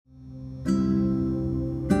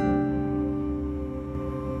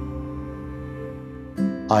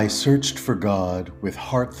I searched for God with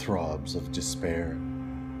heart-throbs of despair,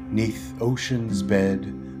 'neath ocean's bed,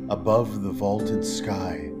 above the vaulted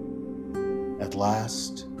sky. At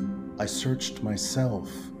last, I searched myself,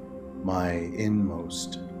 my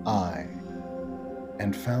inmost I,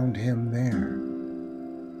 and found him there.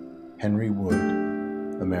 Henry Wood,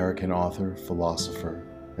 American author, philosopher,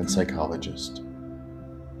 and psychologist.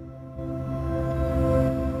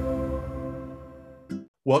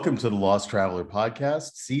 Welcome to the Lost Traveler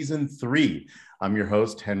Podcast, Season 3. I'm your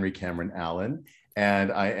host, Henry Cameron Allen,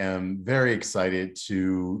 and I am very excited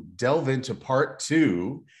to delve into part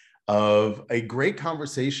 2 of a great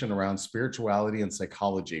conversation around spirituality and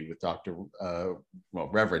psychology with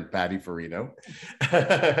Reverend Patty Farino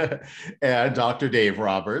and Dr. Dave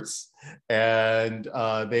Roberts. And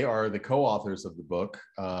they are the co-authors of the book,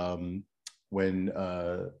 When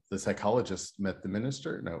the Psychologist Met the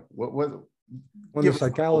Minister. No, When the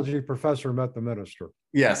psychology professor met the minister.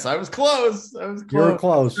 Yes, I was close. You're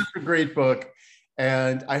close. It's such a great book.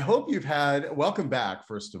 And I hope you've welcome back,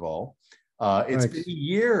 first of all. It's been a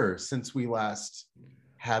year since we last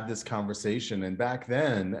had this conversation. And back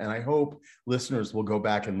then, and I hope listeners will go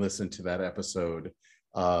back and listen to that episode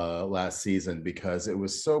last season, because it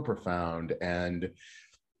was so profound. And,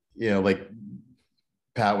 like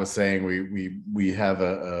Pat was saying, we have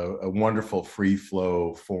a wonderful free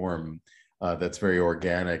flow form that's very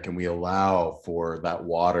organic, and we allow for that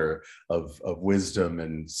water of wisdom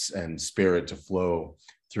and spirit to flow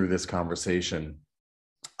through this conversation.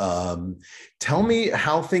 Tell me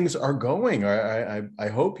how things are going. I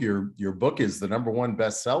hope your book is the #1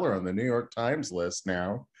 bestseller on the New York Times list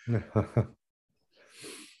now.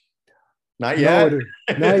 Not yet.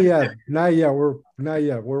 No, not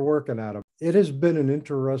yet. We're working at it. It has been an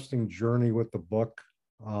interesting journey with the book.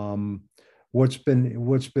 What's been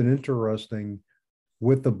interesting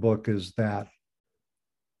with the book is that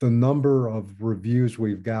the number of reviews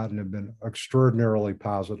we've gotten have been extraordinarily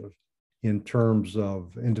positive in terms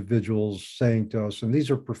of individuals saying to us, and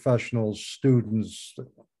these are professionals, students,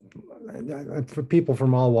 for people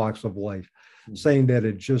from all walks of life, saying that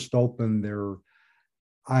it just opened their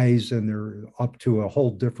eyes and they're up to a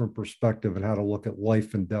whole different perspective on how to look at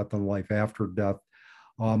life and death and life after death.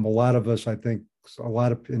 A lot of us, I think, a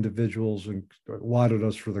lot of individuals lauded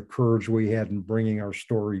us for the courage we had in bringing our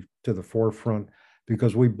story to the forefront,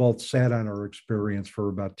 because we both sat on our experience for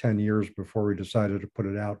about 10 years before we decided to put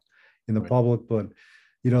it out in the public. But,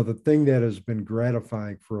 the thing that has been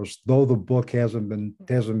gratifying for us, though the book hasn't made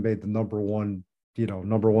the #1 in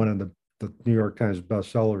the New York Times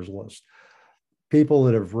bestsellers list, people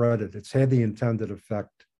that have read it, it's had the intended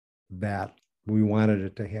effect that we wanted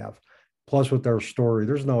it to have. Plus, with our story,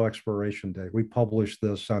 there's no expiration date. We published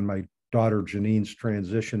this on my daughter Janine's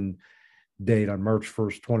transition date on March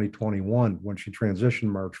 1st, 2021, when she transitioned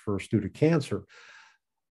March 1st due to cancer.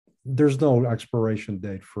 There's no expiration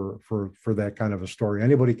date for that kind of a story.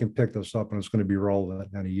 Anybody can pick this up and it's going to be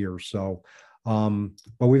relevant in a year. So,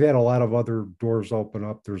 but we've had a lot of other doors open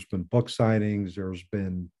up. There's been book signings. There's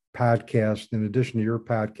been podcasts. In addition to your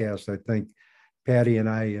podcast, I think Patty and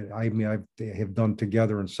I have done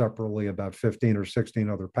together and separately about 15 or 16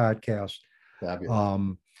 other podcasts.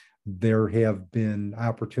 There have been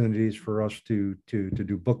opportunities for us to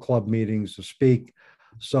do book club meetings, to speak.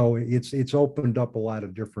 So it's opened up a lot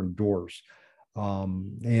of different doors.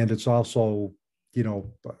 And it's also,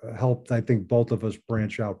 helped, I think, both of us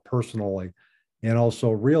branch out personally, and also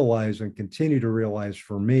realize and continue to realize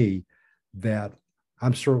for me that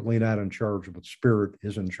I'm certainly not in charge, but Spirit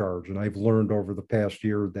is in charge. And I've learned over the past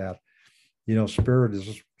year that,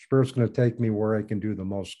 Spirit's going to take me where I can do the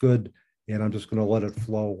most good. And I'm just going to let it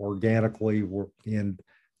flow organically and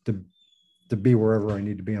to be wherever I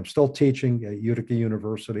need to be. I'm still teaching at Utica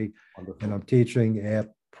University. Wonderful. And I'm teaching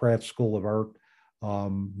at Pratt School of Art.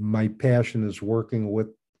 My passion is working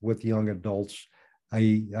with young adults.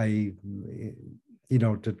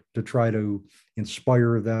 To try to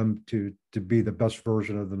inspire them to be the best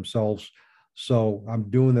version of themselves. So I'm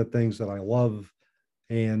doing the things that I love,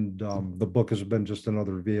 and the book has been just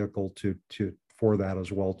another vehicle for that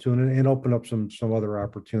as well too, and open up some other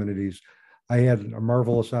opportunities. I had a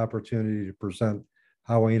marvelous opportunity to present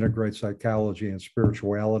how I integrate psychology and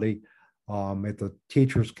spirituality at the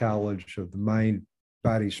Teachers College of the Mind,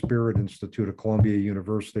 Body, Spirit Institute of Columbia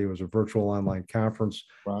University. It was a virtual online conference.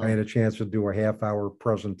 Wow. I had a chance to do a half-hour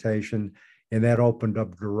presentation, and that opened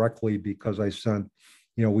up directly because we sent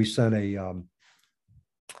a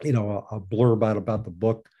blurb out about the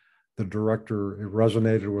book. The director, it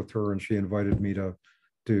resonated with her, and she invited me to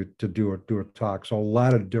do a talk. So a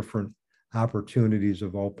lot of different opportunities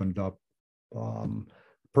have opened up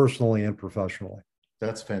personally and professionally.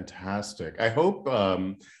 That's fantastic. I hope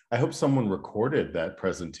someone recorded that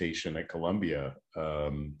presentation at Columbia,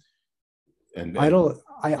 and I don't. put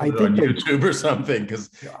I it on think they. YouTube or something, because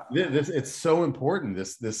this it's so important.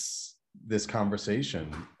 This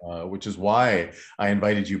conversation, which is why I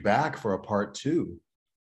invited you back for a part two,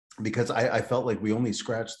 because I felt like we only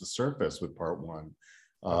scratched the surface with part one.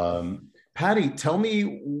 Patty, tell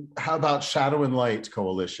me, how about Shadow and Light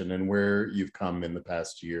Coalition and where you've come in the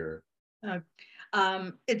past year?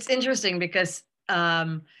 It's interesting because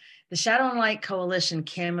the Shadow and Light Coalition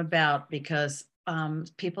came about because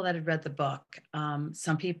people that had read the book,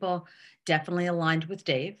 some people definitely aligned with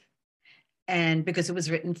Dave. And because it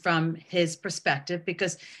was written from his perspective,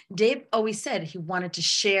 because Dave always said he wanted to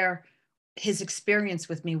share his experience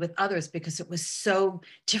with me with others because it was so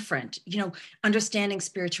different, understanding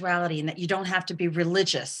spirituality and that you don't have to be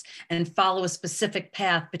religious and follow a specific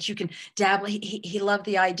path, but you can dabble. He loved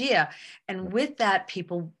the idea. And with that,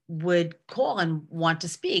 people would call and want to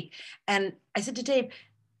speak. And I said to Dave,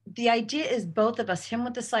 the idea is both of us, him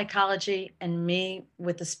with the psychology and me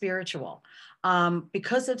with the spiritual.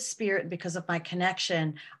 Because of spirit, because of my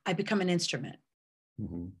connection, I become an instrument.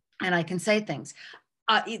 Mm-hmm. And I can say things.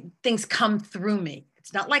 Things come through me.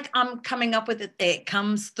 It's not like I'm coming up with it. It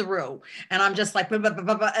comes through. And I'm just like, blah, blah,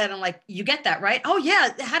 blah, blah, and I'm like, you get that, right? Oh, yeah.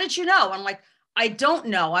 How did you know? I'm like, I don't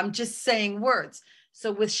know. I'm just saying words.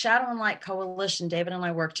 So with Shadow and Light Coalition, David and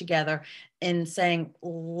I work together in saying,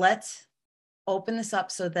 let's open this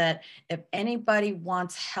up so that if anybody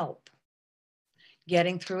wants help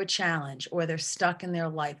getting through a challenge, or they're stuck in their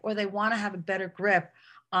life, or they want to have a better grip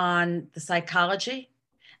on the psychology,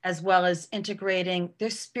 as well as integrating their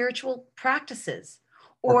spiritual practices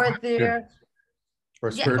or their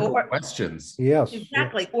spiritual questions. Yes,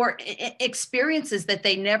 exactly. Or experiences that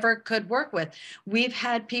they never could work with. We've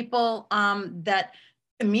had people that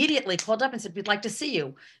immediately called up and said, we'd like to see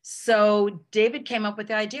you. So David came up with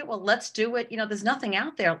the idea, well, let's do it. There's nothing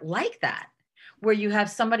out there like that, where you have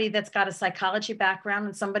somebody that's got a psychology background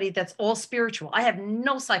and somebody that's all spiritual. I have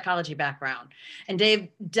no psychology background. And Dave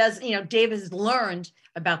does, Dave has learned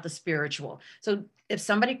about the spiritual. So if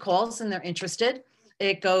somebody calls and they're interested,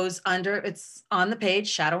 it's on the page,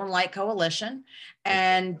 Shadow and Light Coalition.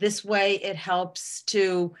 And this way it helps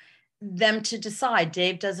them to decide.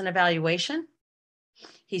 Dave does an evaluation.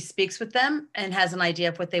 He speaks with them and has an idea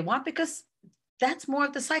of what they want, because that's more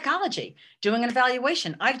of the psychology, doing an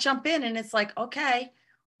evaluation. I jump in and it's like, okay,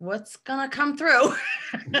 what's going to come through?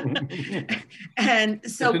 And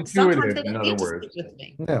so sometimes they don't need to speak with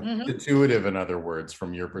me. Yeah. Mm-hmm. Intuitive, in other words,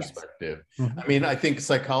 from your perspective. Yes. Mm-hmm. I mean, I think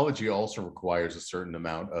psychology also requires a certain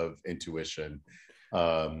amount of intuition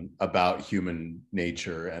about human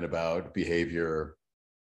nature and about behavior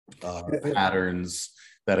patterns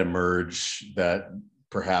that emerge that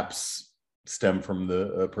perhaps stem from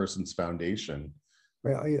the person's foundation.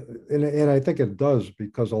 And I think it does,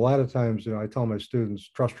 because a lot of times, I tell my students,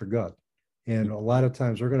 trust your gut. And a lot of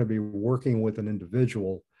times they're going to be working with an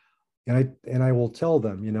individual. And I will tell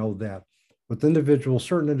them, that with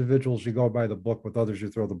certain individuals, you go by the book; with others, you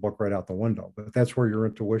throw the book right out the window. But that's where your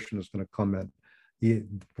intuition is going to come in.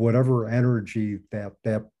 Whatever energy that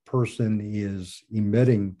person is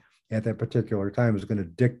emitting at that particular time is going to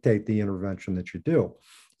dictate the intervention that you do.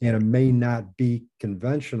 And it may not be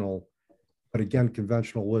conventional, but again,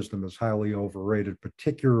 conventional wisdom is highly overrated,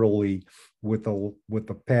 particularly with the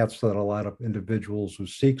paths that a lot of individuals who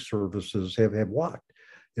seek services have walked.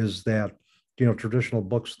 Is that traditional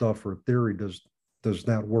book stuff or theory does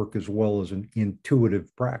not work as well as an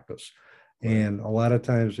intuitive practice. And a lot of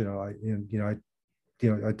times, I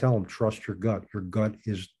tell them, trust your gut. Your gut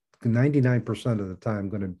is 99% of the time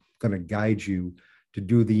going to guide you to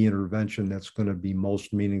do the intervention that's going to be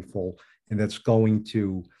most meaningful and that's going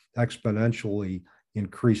to exponentially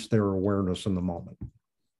increase their awareness in the moment.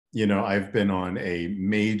 I've been on a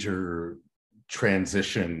major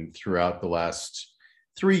transition throughout the last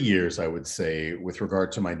 3 years, I would say, with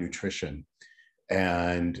regard to my nutrition,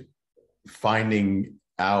 and finding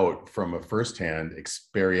out from a firsthand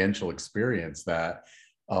experiential experience that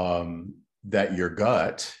your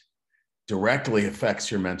gut directly affects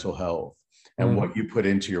your mental health, and what you put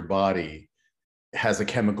into your body has a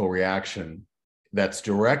chemical reaction that's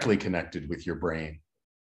directly connected with your brain.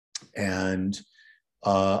 And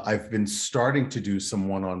I've been starting to do some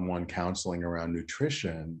one-on-one counseling around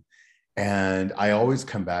nutrition, and I always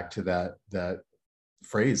come back to that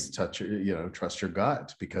phrase, trust your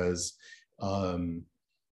gut, because when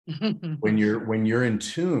you're in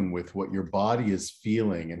tune with what your body is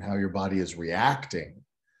feeling and how your body is reacting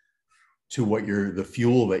to the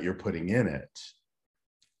fuel that you're putting in it,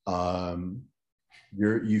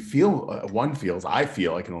 you feel, one feels, I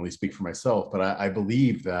feel, I can only speak for myself, but I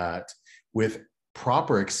believe that with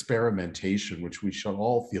proper experimentation, which we shall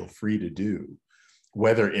all feel free to do,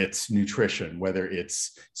 whether it's nutrition, whether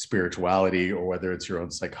it's spirituality, or whether it's your own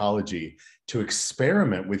psychology, to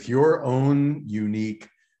experiment with your own unique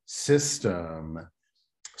system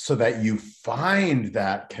so that you find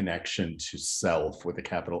that connection to self with a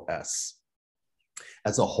capital S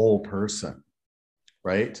as a whole person,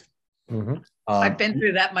 right? Mm-hmm. I've been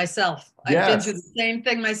through that myself. Yes. I've been through the same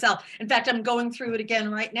thing myself. In fact, I'm going through it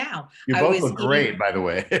again right now. You both look great, by the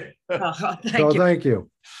way. Thank you.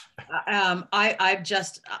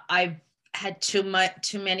 I've had too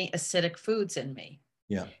many acidic foods in me.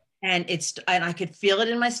 Yeah. And I could feel it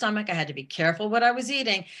in my stomach. I had to be careful what I was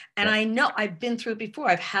eating. And I know I've been through it before.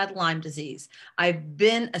 I've had Lyme disease. I've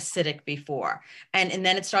been acidic before. And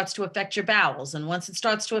then it starts to affect your bowels. And once it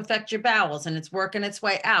starts to affect your bowels and it's working its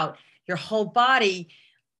way out, your whole body,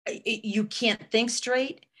 you can't think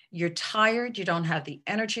straight. You're tired. You don't have the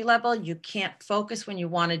energy level. You can't focus when I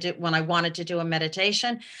wanted to do a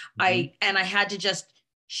meditation. Mm-hmm. I had to just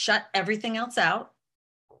shut everything else out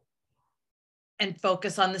and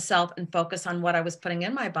focus on the self and focus on what I was putting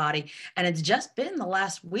in my body. And it's just been the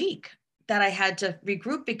last week that I had to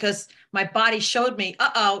regroup because my body showed me,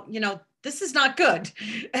 this is not good.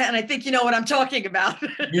 And I think you know what I'm talking about.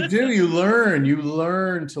 You do, you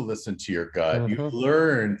learn to listen to your gut. Mm-hmm. You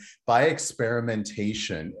learn by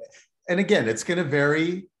experimentation. And again, it's going to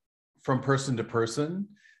vary from person to person.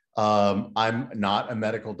 I'm not a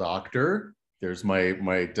medical doctor. There's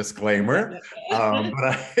my disclaimer.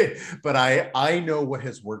 But I know what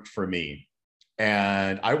has worked for me.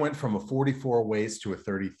 And I went from a 44 waist to a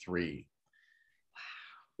 33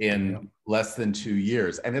 in less than 2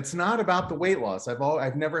 years. And it's not about the weight loss.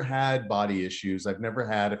 I've never had body issues. I've never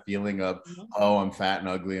had a feeling of, oh, I'm fat and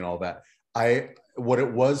ugly and all that. What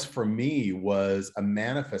it was for me was a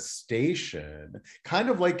manifestation, kind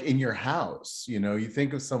of like in your house. You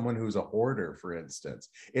think of someone who's a hoarder, for instance.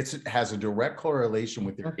 It has a direct correlation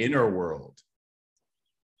with your inner world,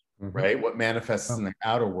 right? What manifests in the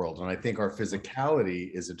outer world. And I think our physicality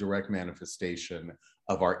is a direct manifestation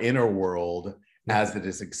of our inner world as it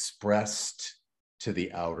is expressed to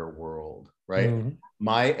the outer world, right? Mm-hmm.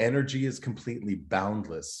 My energy is completely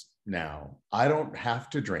boundless now. I don't have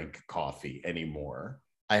to drink coffee anymore.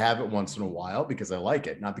 I have it once in a while because I like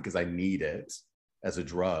it, not because I need it as a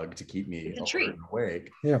drug to keep me alert and awake.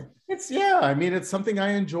 Yeah. It's something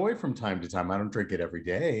I enjoy from time to time. I don't drink it every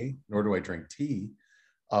day, nor do I drink tea.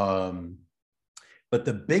 But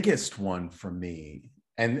the biggest one for me,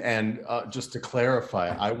 and just to clarify,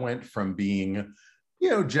 I went from being,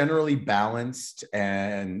 generally balanced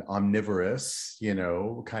and omnivorous,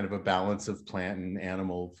 kind of a balance of plant and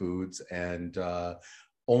animal foods, and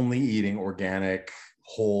only eating organic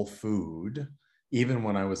whole food, even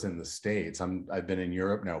when I was in the States. I've been in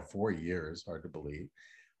Europe now 4 years, hard to believe.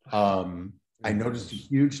 I noticed a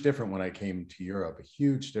huge difference when I came to Europe, a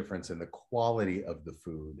huge difference in the quality of the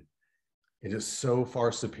food. It is so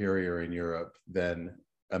far superior in Europe than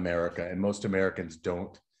America, and most Americans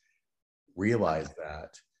don't realize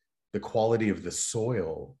that. The quality of the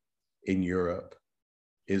soil in Europe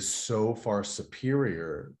is so far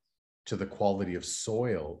superior to the quality of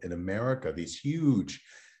soil in America. These huge,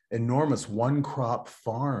 enormous one-crop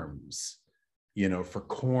farms, for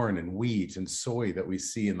corn and wheat and soy that we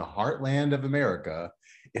see in the heartland of America,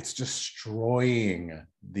 it's destroying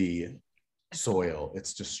the soil.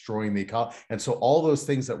 It's destroying the ecology. And so all those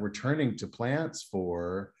things that we're turning to plants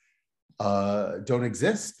for don't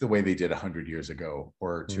exist the way they did 100 years ago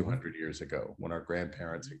or 200 years ago, when our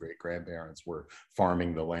grandparents and great-grandparents were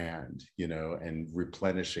farming the land, and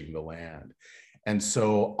replenishing the land. And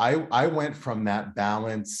so I went from that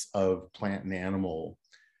balance of plant and animal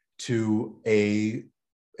to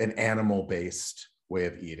an animal-based way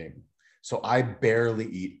of eating. So I barely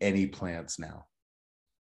eat any plants now.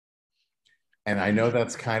 And I know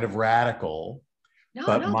that's kind of radical,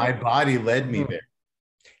 but my body led me there.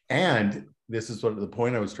 And this is what the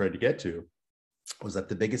point I was trying to get to, was that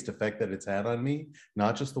the biggest effect that it's had on me,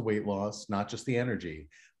 not just the weight loss, not just the energy,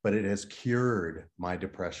 but it has cured my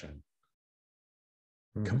depression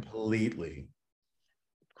completely.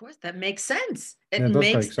 Of course, that makes sense. It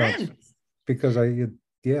makes sense. Because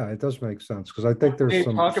it does make sense, because I think there's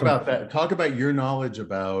about that. Talk about your knowledge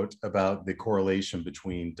about the correlation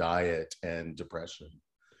between diet and depression.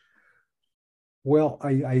 Well,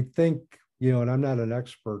 I think, and I'm not an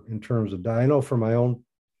expert in terms of diet. I know from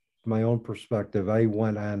my own perspective, I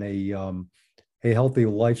went on a healthy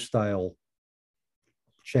lifestyle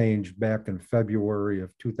change back in February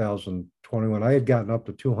of 2021. I had gotten up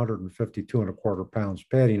to 252 and a quarter pounds.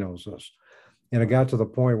 Patty knows this. And it got to the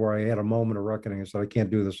point where I had a moment of reckoning. I said, I can't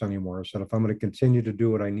do this anymore. I said, if I'm going to continue to do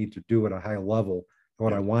what I need to do at a high level,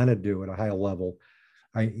 what I want to do at a high level,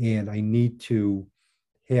 I need to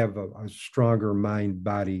have a stronger mind,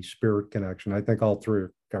 body, spirit connection. I think all three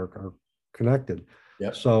are connected.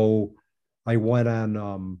 Yep. So I went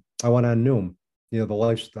on Noom, the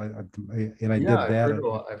lifestyle, and I did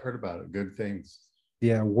that. I've heard about it. Good things.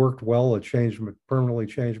 Yeah, it worked well. It permanently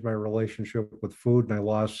changed my relationship with food, and I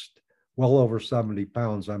lost well over 70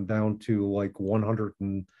 pounds. I'm down to like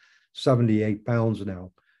 178 pounds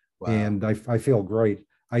now. Wow. And I feel great.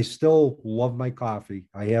 I still love my coffee.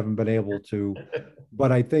 I haven't been able to,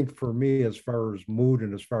 but I think for me, as far as mood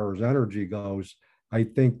and as far as energy goes, I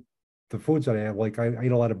think the foods that I have, like I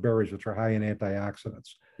eat a lot of berries, which are high in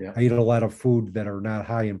antioxidants. Yeah. I eat a lot of food that are not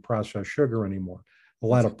high in processed sugar anymore, a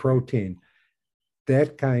lot of protein.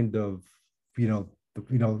 That kind of,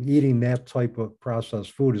 eating that type of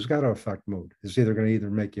processed food has got to affect mood. It's either going to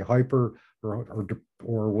make you hyper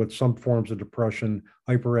or with some forms of depression,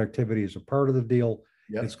 hyperactivity is a part of the deal.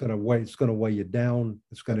 Yep. It's going to weigh you down.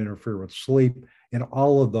 It's going to interfere with sleep. And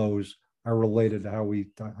all of those are related to how we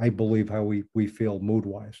feel mood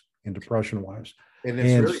wise and depression wise. And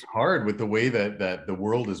it's really hard with the way that the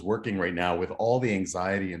world is working right now, with all the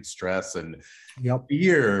anxiety and stress and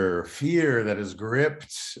fear that has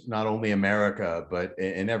gripped not only America, but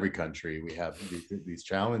in every country. We have these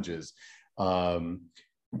challenges. We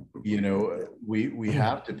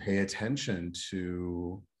have to pay attention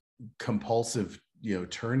to compulsive,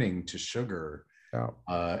 turning to sugar,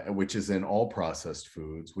 which is in all processed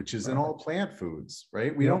foods, which is in all plant foods,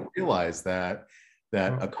 right? We don't realize that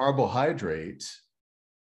a carbohydrate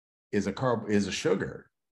is a sugar.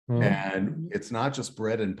 And it's not just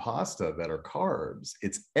bread and pasta that are carbs.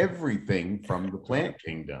 It's everything from the plant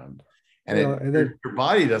kingdom. And your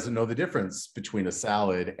body doesn't know the difference between a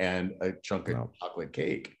salad and a chunk of chocolate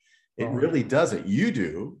cake. It really doesn't. You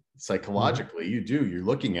do. Psychologically, you do. You're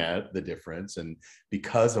looking at the difference. And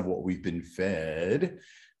because of what we've been fed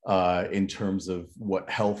in terms of what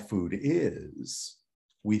health food is,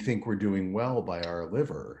 we think we're doing well by our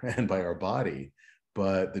liver and by our body.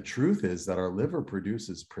 But the truth is that our liver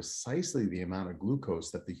produces precisely the amount of glucose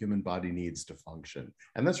that the human body needs to function.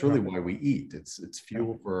 And that's really why we eat. It's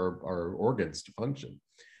fuel for our organs to function.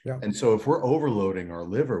 Yeah. And so if we're overloading our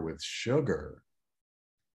liver with sugar,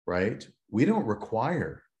 right, we don't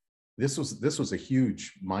require, this was a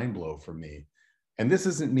huge mind blow for me. And this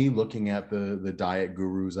isn't me looking at the diet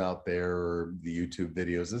gurus out there or the YouTube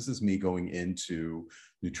videos. This is me going into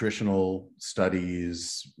nutritional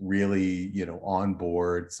studies, really, on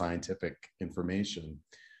board scientific information.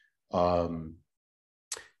 Human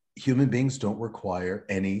beings don't require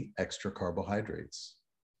any extra carbohydrates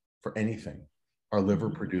for anything. Our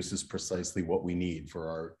liver produces precisely what we need for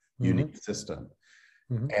our unique system.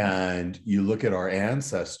 And you look at our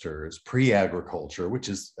ancestors pre-agriculture, which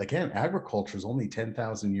is, again, agriculture is only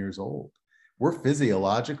 10,000 years old. We're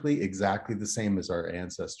physiologically exactly the same as our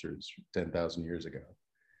ancestors 10,000 years ago.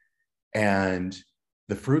 And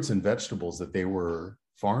the fruits and vegetables that they were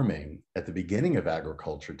farming at the beginning of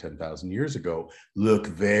agriculture 10,000 years ago look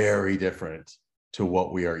very different to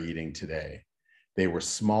what we are eating today. They were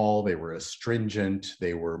small, they were astringent,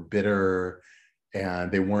 they were bitter,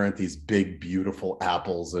 and they weren't these big, beautiful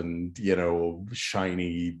apples and,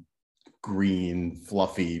 shiny, green,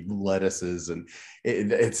 fluffy lettuces. And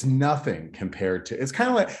it's nothing compared to, it's kind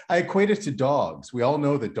of like, I equate it to dogs. We all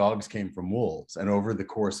know that dogs came from wolves. And over the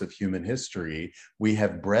course of human history, we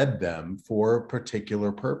have bred them for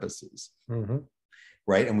particular purposes,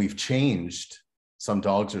 right? And we've changed. Some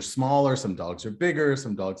dogs are smaller, some dogs are bigger,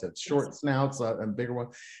 some dogs have short snouts and bigger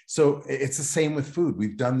ones. So it's the same with food.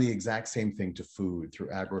 We've done the exact same thing to food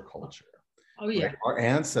through agriculture. Oh, yeah. Right? Our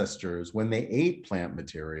ancestors, when they ate plant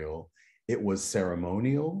material, it was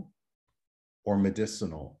ceremonial or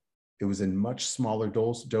medicinal. It was in much smaller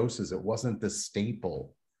doses. It wasn't the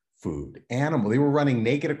staple food. They were running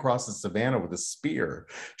naked across the savannah with a spear,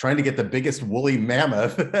 trying to get the biggest woolly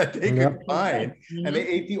mammoth that they could find. And they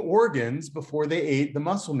ate the organs before they ate the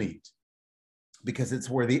muscle meat, because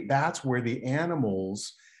that's where the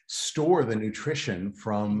animals store the nutrition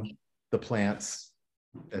from the plants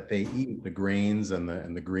that they eat, the grains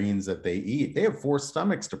and the greens that they eat. They have 4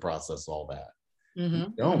 stomachs to process all that.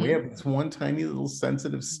 We have this one tiny little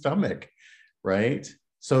sensitive stomach, right?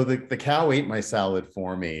 So the cow ate my salad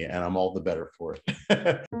for me, and I'm all the better for it.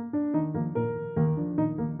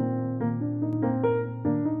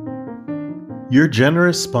 Your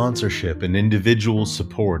generous sponsorship and individual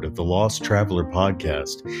support of the Lost Traveler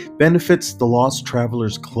podcast benefits the Lost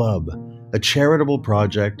Travelers Club, a charitable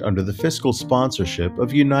project under the fiscal sponsorship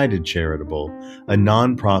of United Charitable, a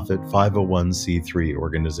nonprofit 501c3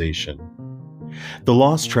 organization. The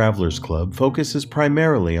Lost Travelers Club focuses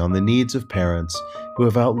primarily on the needs of parents who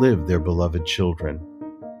have outlived their beloved children.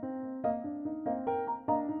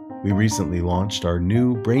 We recently launched our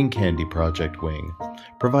new Brain Candy Project wing,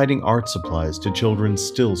 providing art supplies to children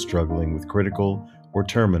still struggling with critical or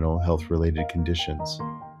terminal health-related conditions.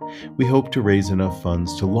 We hope to raise enough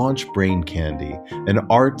funds to launch Brain Candy, an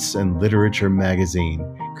arts and literature magazine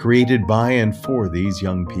created by and for these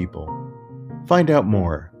young people. Find out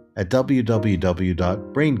more at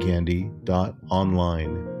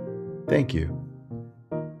www.braincandy.online. Thank you.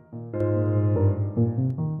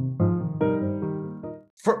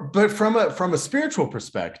 But from a spiritual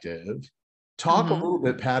perspective, talk a little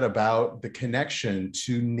bit, Pat, about the connection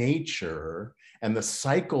to nature and the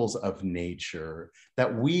cycles of nature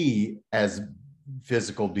that we as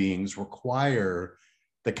physical beings require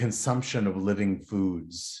the consumption of living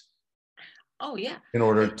foods. Oh, yeah. In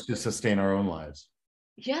order to sustain our own lives.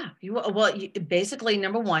 Yeah. Basically,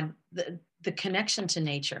 number one, the connection to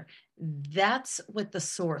nature. That's what the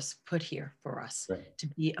source put here for us to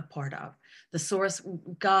be a part of. The source,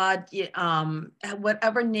 God,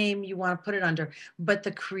 whatever name you want to put it under, but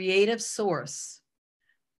the creative source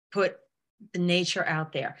put the nature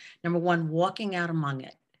out there. Number one, walking out among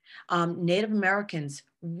it. Native Americans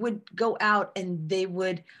would go out and they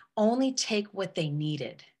would only take what they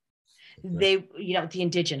needed. They, the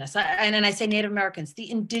indigenous, and I say Native Americans, the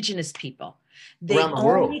indigenous people, they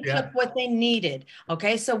only took what they needed.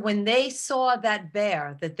 Okay. So when they saw that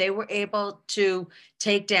bear that they were able to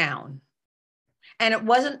take down, and it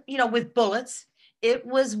wasn't, with bullets, it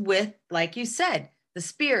was with, like you said, the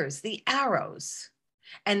spears, the arrows,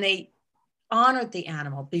 and they honored the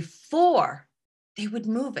animal before they would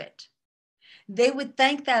move it. They would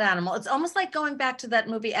thank that animal. It's almost like going back to that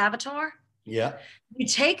movie Avatar. Yeah. You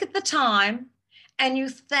take the time and you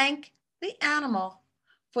thank the animal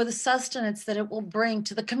for the sustenance that it will bring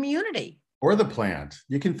to the community. Or the plant.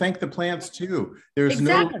 You can thank the plants too. There's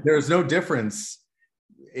no difference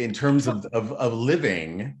in terms of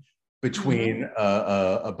living between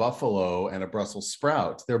a buffalo and a Brussels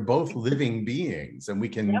sprout. They're both living beings, and we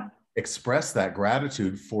can express that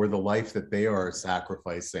gratitude for the life that they are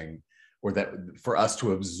sacrificing, or that for us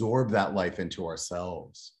to absorb that life into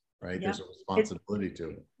ourselves. Right? There's a responsibility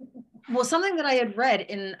to it. Well, something that I had read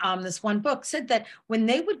in this one book said that when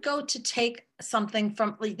they would go to take something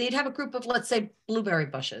from, they'd have a group of, let's say, blueberry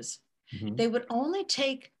bushes. They would only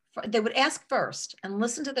they would ask first and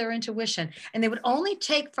listen to their intuition, and they would only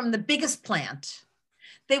take from the biggest plant.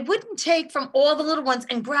 They wouldn't take from all the little ones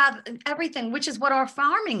and grab everything, which is what our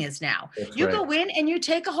farming is now. You go in and you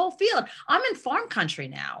take a whole field. I'm in farm country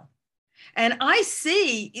now. And I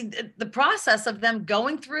see the process of them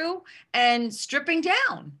going through and stripping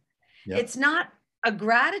down. Yep. It's not a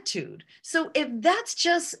gratitude. So if that's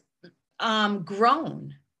just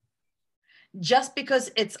grown, just because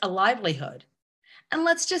it's a livelihood, and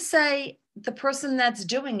let's just say the person that's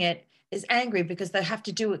doing it is angry because they have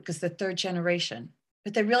to do it because they're third generation,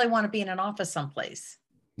 but they really want to be in an office someplace.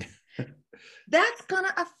 That's going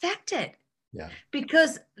to affect it. Yeah.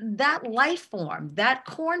 Because that life form, that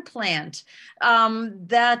corn plant,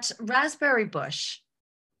 that raspberry bush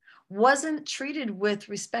wasn't treated with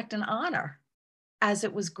respect and honor as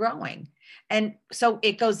it was growing. And so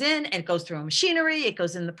it goes in and it goes through machinery, it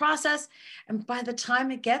goes in the process. And by the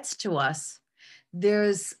time it gets to us,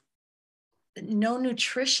 there's no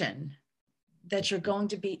nutrition that you're going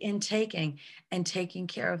to be intaking and taking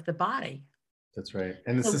care of the body. That's right.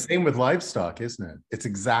 And it's the same with livestock, isn't it? It's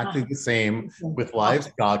exactly the same with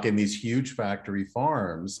livestock in these huge factory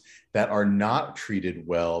farms that are not treated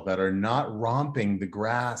well, that are not romping the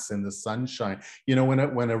grass in the sunshine. When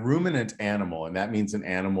a ruminant animal, and that means an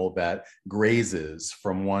animal that grazes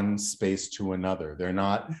from one space to another, they're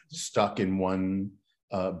not stuck in one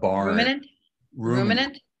barn.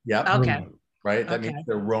 Ruminant? Yeah. Okay. Ruminant. Right? That means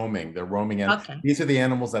they're roaming. These are the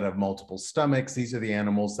animals that have multiple stomachs. These are the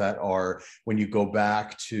animals that are, when you go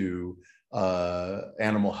back to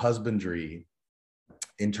animal husbandry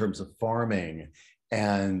in terms of farming,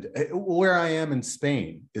 and where I am in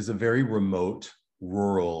Spain is a very remote,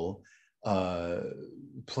 rural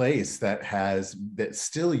place that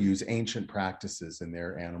still use ancient practices in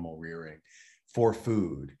their animal rearing for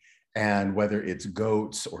food. And whether it's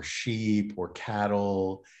goats or sheep or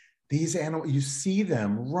cattle, these animals, you see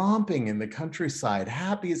them romping in the countryside,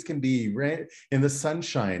 happy as can be, right, in the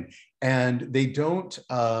sunshine, And they don't,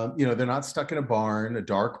 they're not stuck in a barn, a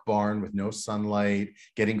dark barn with no sunlight,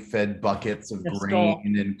 getting fed buckets of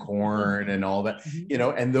grain and corn and all that,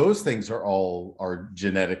 and those things are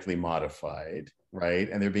genetically modified, right?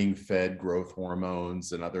 And they're being fed growth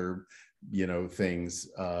hormones and other, things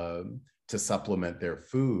to supplement their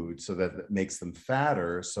food so that it makes them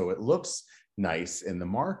fatter. So it looks nice in the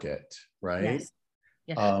market, right? Yes.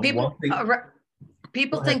 Yeah.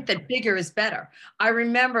 People think that bigger is better. I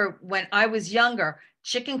remember when I was younger,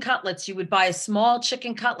 chicken cutlets, you would buy a small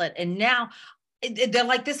chicken cutlet, and now they're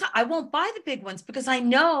like this. I won't buy the big ones because I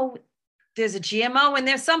know there's a GMO in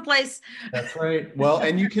there someplace. That's right. Well,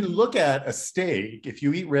 and you can look at a steak if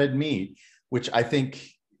you eat red meat, which I think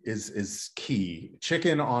is key.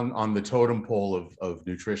 Chicken on the totem pole of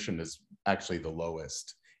nutrition is actually the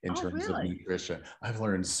lowest in terms of nutrition. I've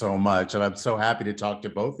learned so much, and I'm so happy to talk to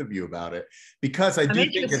both of you about it, because I do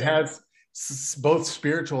think it has both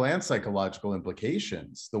spiritual and psychological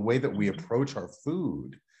implications, the way that we approach our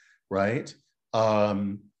food, right?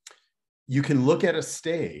 You can look at a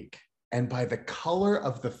steak, and by the color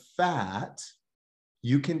of the fat,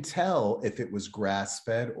 you can tell if it was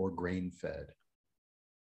grass-fed or grain-fed.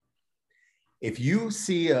 If you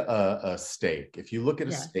see a steak, if you look at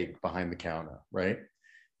a steak behind the counter, right?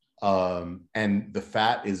 And the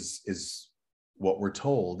fat is what we're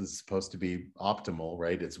told is supposed to be optimal,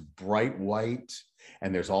 right? It's bright white,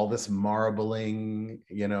 and there's all this marbling,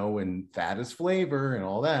 and fat is flavor and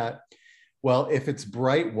all that. Well, if it's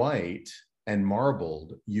bright white and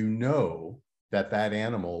marbled, that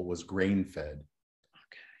animal was grain-fed.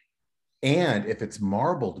 Okay. And if it's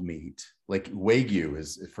marbled meat, like Wagyu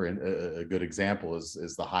is, for a good example,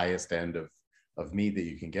 is the highest end of meat that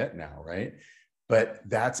you can get now, right? But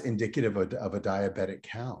that's indicative of a diabetic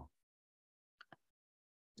cow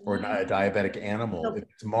or a diabetic animal if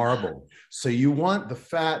it's marbled. So you want the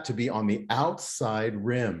fat to be on the outside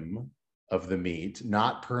rim of the meat,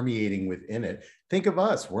 not permeating within it. Think of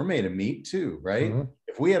us, we're made of meat too, right? Mm-hmm.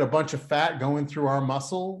 If we had a bunch of fat going through our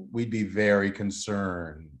muscle, we'd be very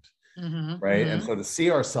concerned, right? And so to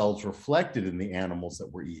see ourselves reflected in the animals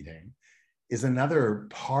that we're eating is another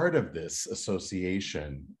part of this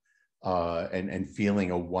association and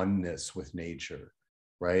feeling a oneness with nature,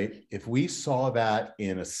 right? If we saw that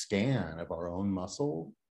in a scan of our own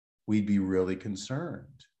muscle, we'd be really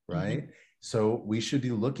concerned, right? So we should be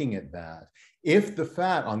looking at that. If the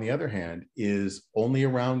fat, on the other hand, is only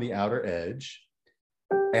around the outer edge,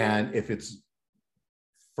 and if it's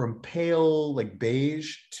from pale, like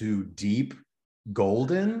beige, to deep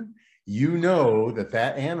golden,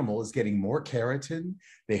 that animal is getting more keratin.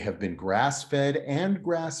 They have been grass-fed and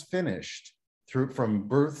grass-finished from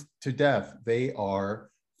birth to death. They are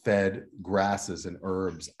fed grasses and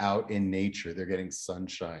herbs out in nature. They're getting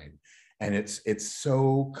sunshine. And it's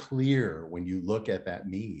so clear when you look at that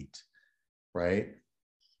meat, right?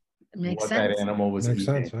 It makes sense. That animal was eating.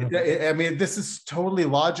 Sense, yeah. I mean, this is totally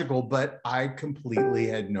logical, but I completely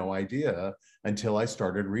had no idea until I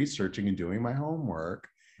started researching and doing my homework.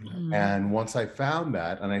 And once I found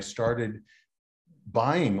that, and I started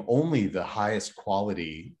buying only the highest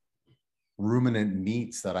quality ruminant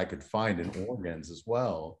meats that I could find, in organs as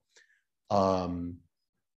well,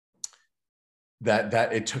 that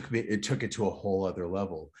it took it to a whole other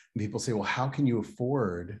level. And people say, well, how can you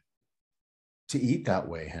afford to eat that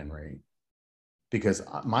way, Henry? Because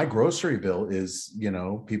my grocery bill is,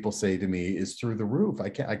 people say to me, is through the roof.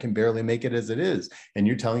 I can barely make it as it is. And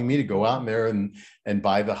you're telling me to go out there and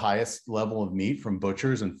buy the highest level of meat from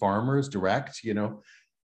butchers and farmers direct,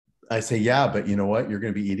 I say, yeah, but you know what? You're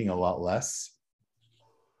going to be eating a lot less.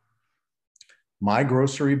 My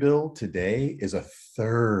grocery bill today is a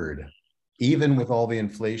third, even with all the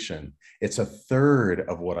inflation, it's a third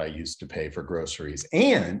of what I used to pay for groceries.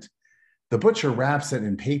 And the butcher wraps it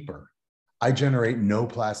in paper. I generate no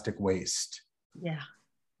plastic waste. Yeah.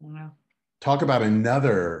 Wow. Talk about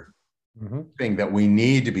another thing that we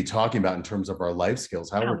need to be talking about in terms of our life skills,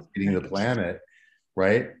 how we're feeding the planet,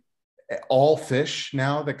 right? All fish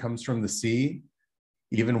now that comes from the sea,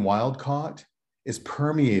 even wild caught, is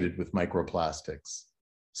permeated with microplastics.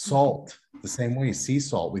 Salt, the same way, sea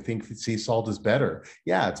salt. We think sea salt is better.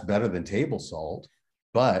 Yeah, it's better than table salt,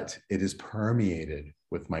 but it is permeated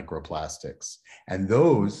with microplastics. And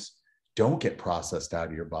those don't get processed out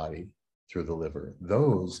of your body through the liver.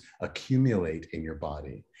 Those accumulate in your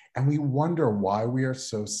body. And we wonder why we are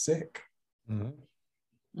so sick,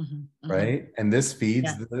 right? And this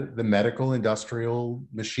feeds the medical industrial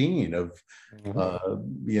machine of,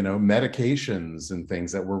 medications and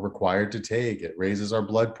things that we're required to take. It raises our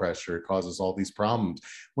blood pressure. It causes all these problems.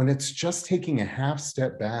 When it's just taking a half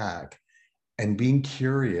step back and being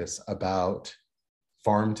curious about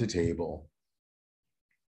farm to table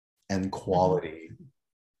and quality,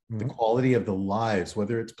 the quality of the lives,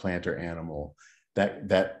 whether it's plant or animal,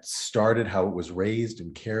 that started how it was raised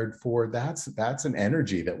and cared for. That's an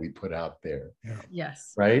energy that we put out there.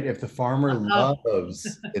 Yes. Right? If the farmer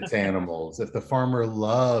loves its animals, if the farmer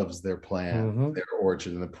loves their plant, their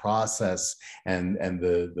orchard, and the process and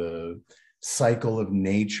the cycle of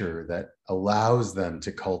nature that allows them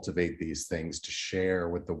to cultivate these things to share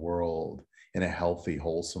with the world in a healthy,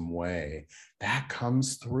 wholesome way, that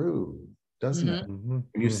comes through, doesn't it? When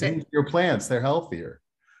you sing to your plants, they're healthier.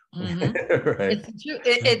 Right. It's true.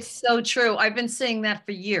 It's so true. I've been saying that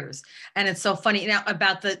for years, and it's so funny now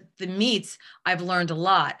about the meats. I've learned a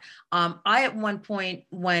lot. I at one point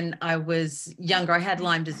when I was younger, I had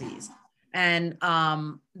Lyme disease, and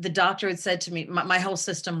the doctor had said to me, my whole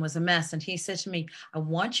system was a mess, and he said to me, "I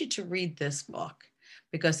want you to read this book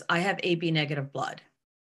because I have AB negative blood.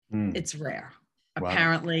 It's rare,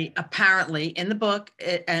 apparently in the book,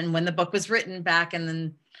 and when the book was written back in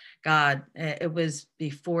the God, it was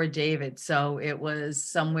before David. So it was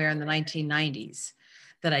somewhere in the 1990s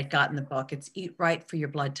that I'd gotten the book. It's Eat Right for Your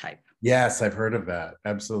Blood Type. Yes, I've heard of that.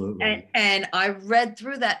 Absolutely. And I read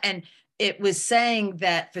through that, and it was saying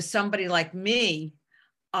that for somebody like me,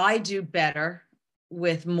 I do better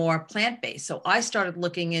with more plant-based. So I started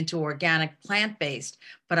looking into organic plant-based,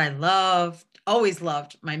 but I always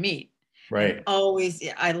loved my meat. Right.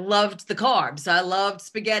 I loved the carbs. I loved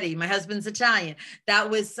spaghetti. My husband's Italian. That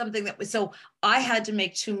was something that was, so I had to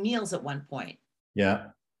make 2 meals at one point.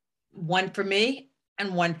 Yeah. One for me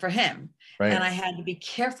and one for him. Right. And I had to be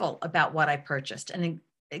careful about what I purchased and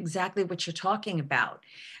exactly what you're talking about.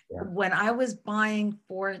 Yeah. When I was buying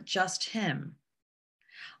for just him,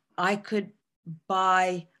 I could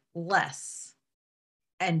buy less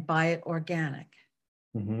and buy it organic.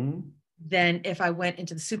 Than if I went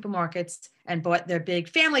into the supermarkets and bought their big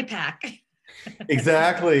family pack.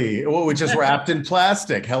 Exactly. Well, which is wrapped in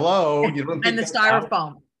plastic. Hello. You don't and the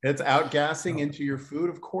styrofoam. It's outgassing into your food.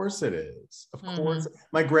 Of course it is. Of course.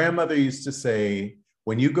 My grandmother used to say,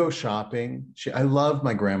 when you go shopping, I love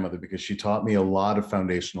my grandmother because she taught me a lot of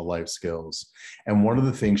foundational life skills. And one of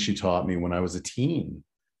the things she taught me when I was a teen,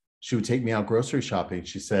 she would take me out grocery shopping.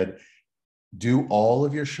 She said, do all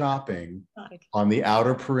of your shopping on the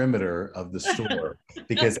outer perimeter of the store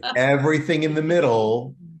because everything in the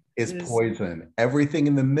middle is poison. Everything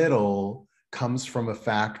in the middle comes from a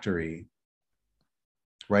factory,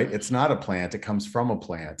 right? It's not a plant, it comes from a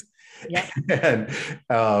plant. Yeah. and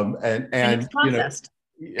it's processed.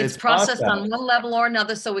 It's processed on one level or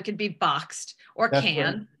another so it could be boxed or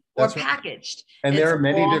canned. Or packaged. And there are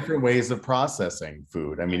many different ways of processing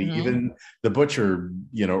food. I mean, even the butcher,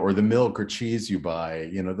 or the milk or cheese you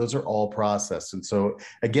buy, those are all processed. And so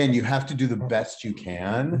again, you have to do the best you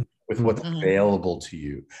can with what's available to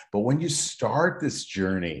you. But when you start this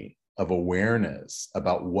journey of awareness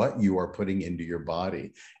about what you are putting into your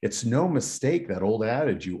body, it's no mistake, that old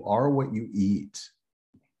adage, you are what you eat.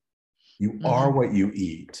 You are what you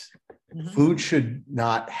eat. Food should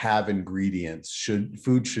not have ingredients.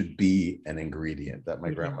 Food should be an ingredient, that my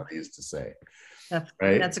grandmother used to say.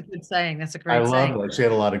 That's a good saying. That's a great saying. I love it. She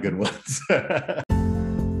had a lot of good ones.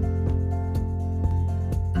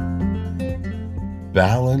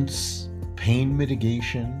 Balance, pain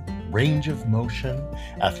mitigation, range of motion,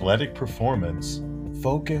 athletic performance,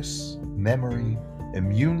 focus, memory,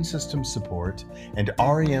 immune system support, and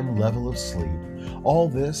REM level of sleep. All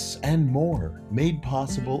this and more made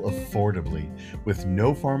possible affordably with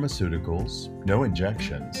no pharmaceuticals, no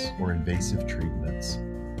injections, or invasive treatments.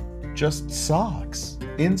 Just socks,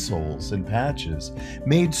 insoles, and patches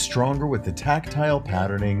made stronger with the tactile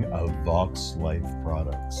patterning of Vox Life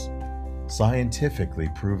products. Scientifically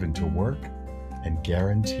proven to work and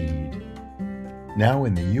guaranteed. Now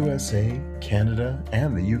in the USA, Canada,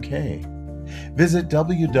 and the UK. Visit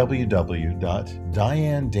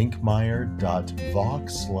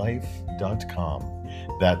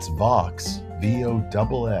www.dianedinkmeyer.voxlife.com. That's Vox,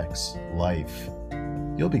 VOXX, life.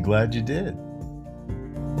 You'll be glad you did.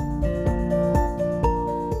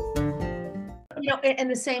 In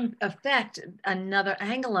the same effect, another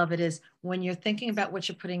angle of it is when you're thinking about what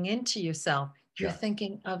you're putting into yourself, you're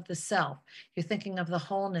thinking of the self. You're thinking of the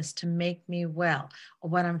wholeness to make me well.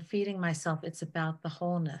 What I'm feeding myself, it's about the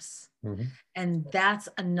wholeness. And that's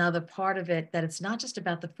another part of it, that it's not just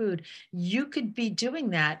about the food. You could be doing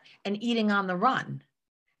that and eating on the run,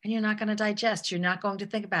 and you're not going to digest. You're not going to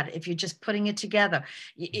think about it. If you're just putting it together,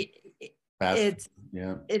 it's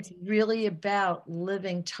really about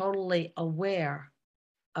living totally aware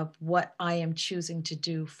of what I am choosing to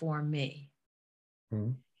do for me.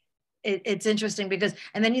 it's interesting because,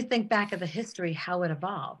 and then you think back of the history, how it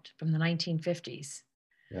evolved from the 1950s.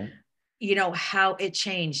 Yeah. You know, how it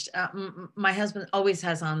changed. My husband always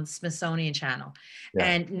has on Smithsonian Channel, Yeah.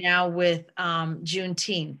 and now with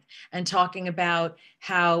Juneteenth, and talking about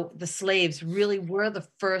how the slaves really were the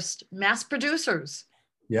first mass producers.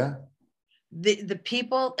 Yeah. The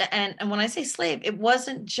people, and when I say slave, it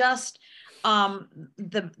wasn't just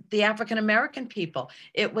the African American people.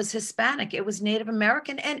 It was Hispanic, it was Native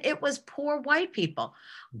American, and it was poor white people.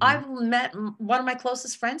 I've met one of my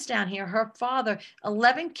closest friends down here, her father,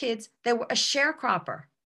 11 kids, they were a sharecropper.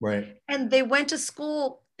 Right. And they went to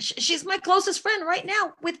school. She's my closest friend right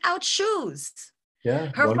now, without shoes.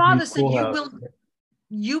 Yeah. Her father said,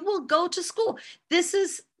 you will go to school. This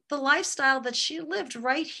is the lifestyle that she lived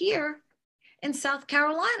right here in South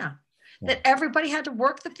Carolina. That everybody had to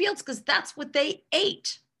work the fields because that's what they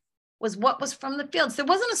ate, was what was from the fields. There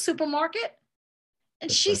wasn't a supermarket.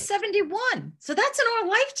 And she's 71. So that's in our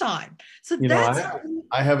lifetime. So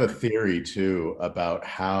I have a theory too about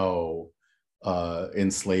how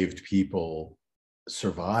enslaved people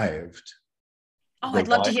survived. Oh, I'd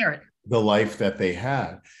love to hear it. The life that they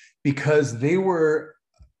had, because they were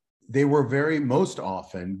very, most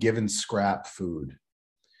often given scrap food.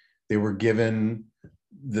 They were given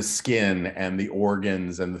the skin and the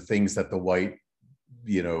organs and the things that the white,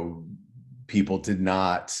 people did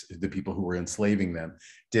not, the people who were enslaving them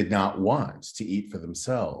did not want to eat for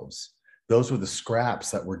themselves. Those were the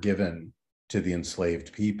scraps that were given to the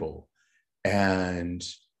enslaved people. And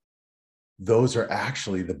those are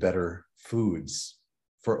actually the better foods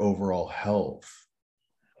for overall health.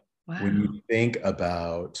 Wow. When you think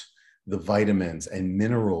about the vitamins and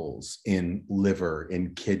minerals in liver,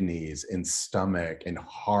 in kidneys, in stomach, in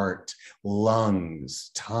heart, lungs,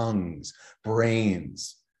 tongues,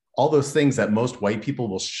 brains, all those things that most white people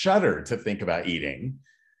will shudder to think about eating.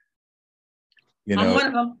 I'm one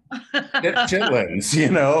of them. Chitlins,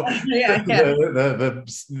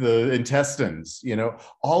 the intestines,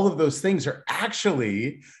 all of those things are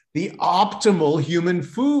actually the optimal human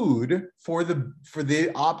food for the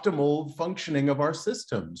optimal functioning of our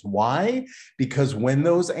systems. Why? Because when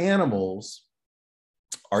those animals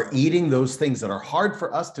are eating those things that are hard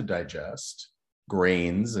for us to digest,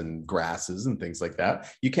 grains and grasses and things like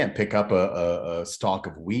that, you can't pick up a stalk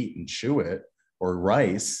of wheat and chew it, or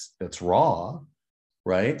rice that's raw,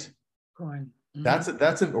 right? Corn.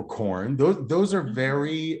 Mm-hmm. Or corn. Those are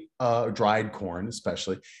very dried corn,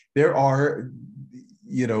 especially. There are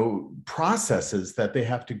processes that they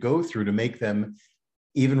have to go through to make them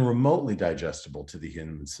even remotely digestible to the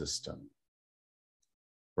human system,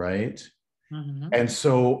 right? Mm-hmm. And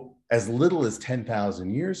so as little as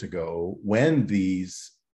 10,000 years ago, when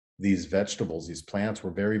these vegetables, these plants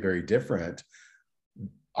were very, very different,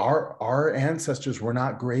 our ancestors were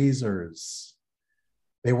not grazers.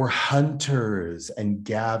 They were hunters and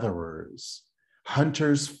gatherers,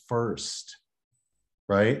 hunters first.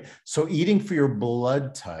 Right? So eating for your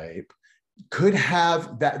blood type could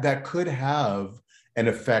have that could have an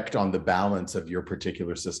effect on the balance of your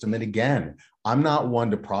particular system. And again, I'm not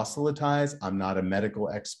one to proselytize. I'm not a medical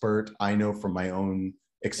expert. I know from my own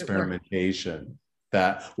experimentation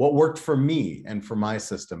that what worked for me and for my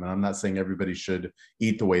system, and I'm not saying everybody should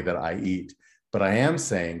eat the way that I eat, but I am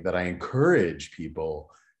saying that I encourage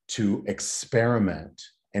people to experiment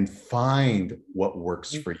and find what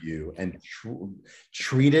works for you, and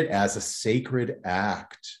treat it as a sacred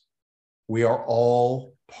act. We are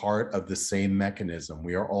all part of the same mechanism.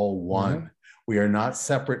 We are all one. Mm-hmm. We are not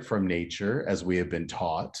separate from nature, as we have been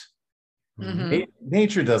taught. Mm-hmm.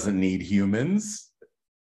 Nature doesn't need humans.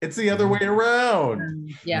 It's the other way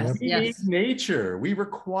around. Yes, we need nature. We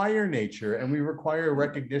require nature, and we require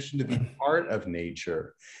recognition to be part of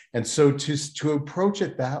nature. And so to approach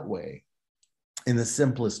it that way, in the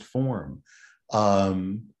simplest form,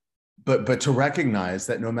 but to recognize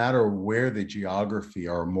that no matter where the geography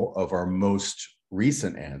of our most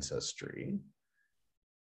recent ancestry,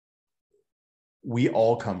 we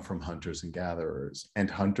all come from hunters and gatherers, and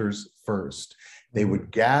hunters first. They would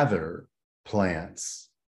gather plants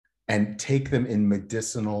and take them in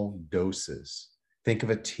medicinal doses. Think of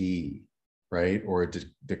a tea, right? Or a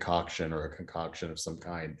decoction or a concoction of some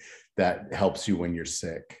kind that helps you when you're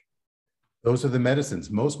sick. Those are the medicines.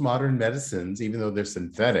 Most modern medicines, even though they're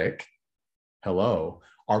synthetic,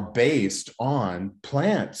 are based on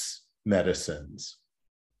plants medicines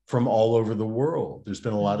from all over the world. There's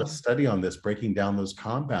been a lot of study on this, breaking down those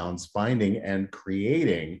compounds, finding and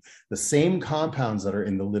creating the same compounds that are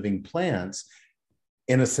in the living plants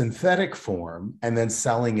in a synthetic form, and then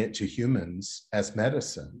selling it to humans as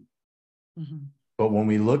medicine. Mm-hmm. But when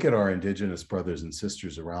we look at our indigenous brothers and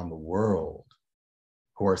sisters around the world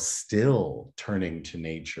who are still turning to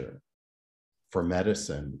nature for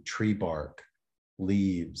medicine, tree bark,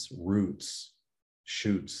 leaves, roots,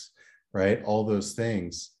 shoots, right? All those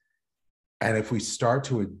things. And if we start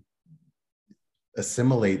to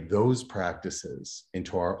assimilate those practices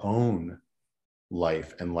into our own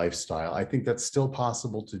life and lifestyle, I think that's still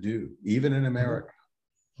possible to do, even in America.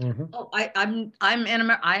 Mm-hmm. Oh, I'm in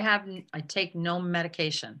America. I take no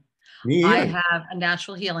medication. Me either. I have a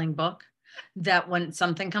natural healing book that when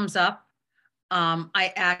something comes up,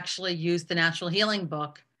 I actually use the natural healing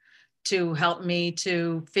book to help me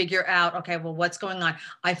to figure out, okay, well, what's going on?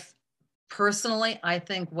 Personally, I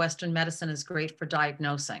think Western medicine is great for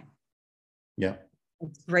diagnosing. Yeah.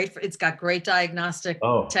 It's great it's got great diagnostic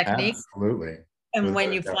techniques. Absolutely. And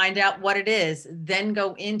when you find out what it is, then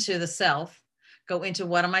go into the self, go into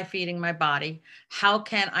what am I feeding my body? How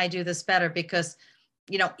can I do this better? Because,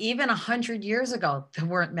 you know, even 100 years ago, there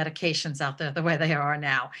weren't medications out there the way they are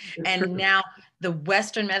now. And now the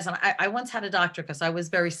Western medicine, I once had a doctor because I was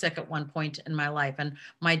very sick at one point in my life. And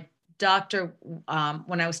my doctor,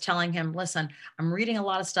 when I was telling him, listen, I'm reading a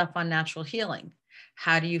lot of stuff on natural healing.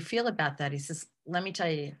 How do you feel about that? He says, let me tell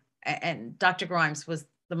you. And Dr. Grimes was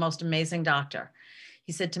the most amazing doctor.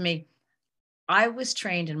 He said to me, I was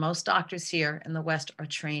trained, and most doctors here in the West are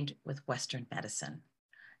trained with Western medicine.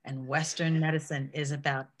 And Western medicine is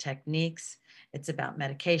about techniques. It's about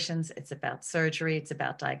medications. It's about surgery. It's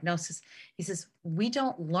about diagnosis. He says, we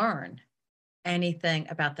don't learn anything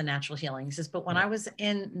about the natural healing. He says, but when I was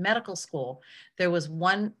in medical school, there was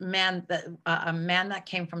one man a man that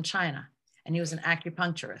came from China, and he was an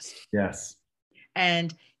acupuncturist. Yes.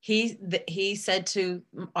 And he said to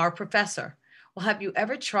our professor, well, have you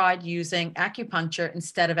ever tried using acupuncture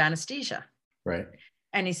instead of anesthesia? Right.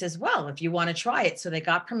 And he says, well, if you want to try it. So they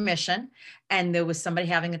got permission, and there was somebody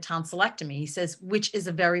having a tonsillectomy. He says, which is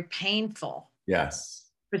a very painful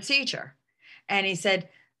procedure. And he said,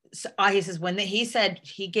 he says,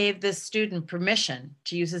 he gave this student permission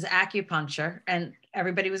to use his acupuncture, and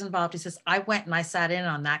everybody was involved. He says, I went and I sat in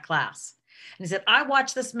on that class. And he said, I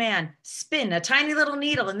watched this man spin a tiny little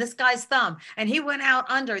needle in this guy's thumb, and he went out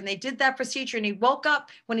under, and they did that procedure, and he woke up.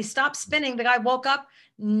 When he stopped spinning, the guy woke up,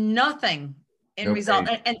 nothing in result.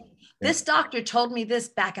 And this doctor told me this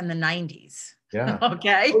back in the 90s. Yeah.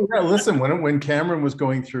 Okay. Oh, yeah. Listen, when Cameron was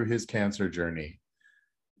going through his cancer journey,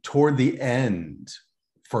 toward the end,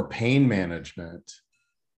 for pain management,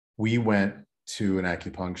 we went to an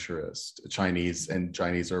acupuncturist, a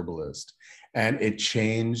Chinese herbalist, and it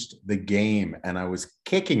changed the game. And I was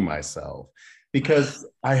kicking myself because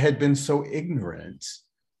I had been so ignorant,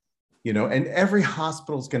 you know, and every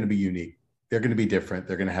hospital is going to be unique. They're going to be different.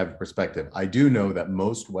 They're going to have a perspective. I do know that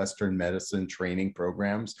most Western medicine training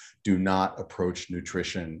programs do not approach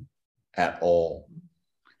nutrition at all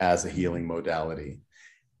as a healing modality.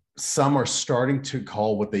 Some are starting to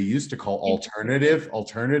call what they used to call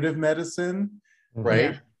alternative medicine,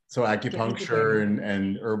 right? Yeah. So acupuncture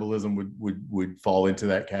and herbalism would fall into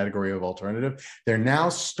that category of alternative. They're now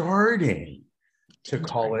starting to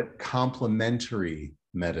call it complementary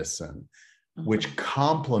medicine, which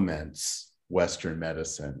complements Western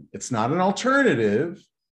medicine. It's not an alternative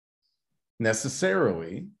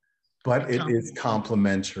necessarily, but it is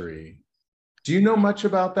complementary. Do you know much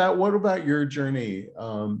about that? What about your journey,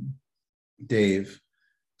 Dave?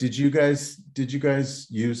 Did you guys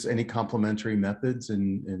use any complementary methods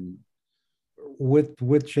in with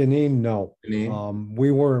Janine? No, Janine?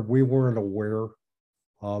 We weren't aware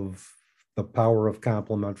of the power of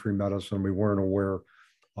complementary medicine. We weren't aware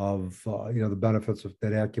of the benefits that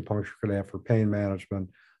acupuncture could have for pain management.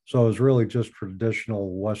 So it was really just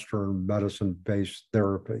traditional Western medicine-based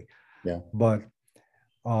therapy. Yeah. But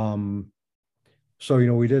so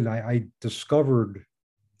we didn't. I discovered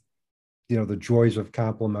the joys of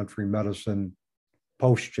complementary medicine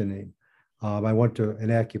post Janine. I went to an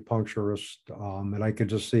acupuncturist, and I could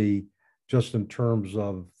just see, just in terms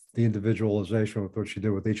of the individualization with what she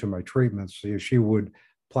did with each of my treatments, she would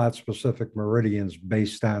plot specific meridians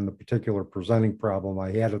based on the particular presenting problem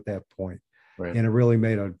I had at that point. Right. And it really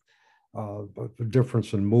made a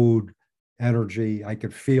difference in mood, energy. I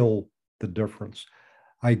could feel the difference.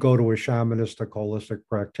 I go to a shamanistic holistic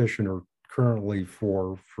practitioner currently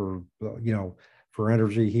for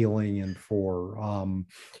energy healing and for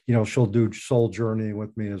she'll do soul journeying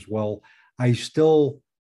with me as well. I still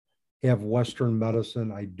have Western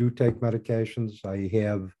medicine. I do take medications.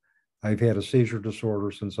 I've had a seizure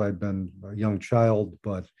disorder since I've been a young child,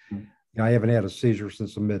 but I haven't had a seizure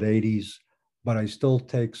since the mid 80s. But I still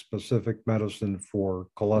take specific medicine for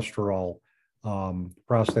cholesterol,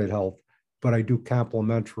 prostate health, but I do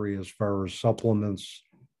complementary as far as supplements,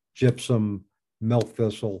 gypsum, milk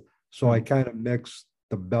thistle. So I kind of mix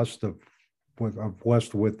the best of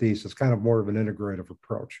West with East. It's kind of more of an integrative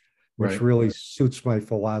approach, which really suits my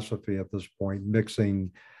philosophy at this point,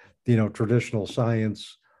 mixing, traditional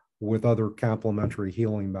science with other complementary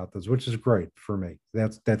healing methods, which is great for me.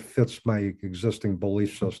 That fits my existing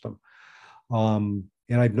belief system. And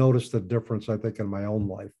I've noticed the difference, I think, in my own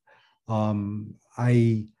life.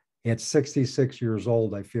 At 66 years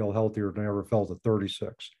old, I feel healthier than I ever felt at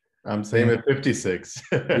 36. I'm same at 56.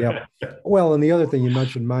 Yeah. Well, and the other thing you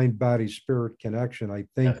mentioned, mind, body, spirit connection. I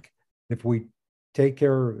think if we take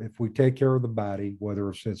care of the body,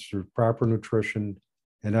 whether it's through proper nutrition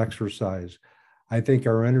and exercise, I think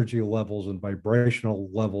our energy levels and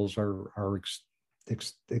vibrational levels are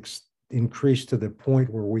increased to the point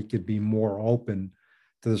where we could be more open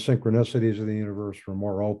to the synchronicities of the universe. We're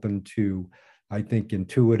more open to, I think,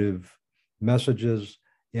 intuitive messages.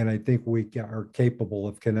 And I think we are capable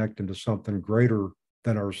of connecting to something greater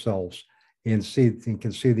than ourselves and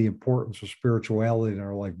can see the importance of spirituality in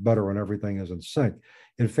our life better when everything is in sync.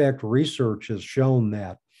 In fact, research has shown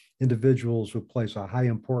that individuals who place a high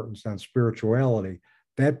importance on spirituality,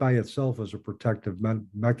 that by itself is a protective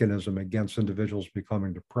mechanism against individuals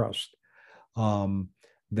becoming depressed.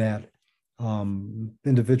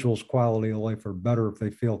 Individuals' quality of life are better if they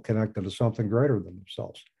feel connected to something greater than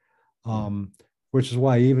themselves. Which is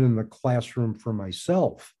why even in the classroom for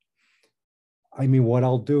myself, I mean, what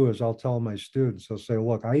I'll do is I'll tell my students, I'll say,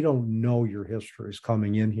 look, I don't know your histories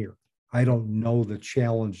coming in here. I don't know the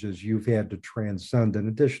challenges you've had to transcend in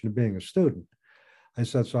addition to being a student. I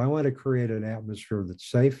said, so I want to create an atmosphere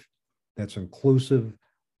that's safe, that's inclusive,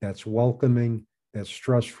 that's welcoming, that's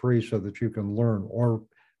stress-free so that you can learn. Or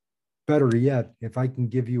better yet, if I can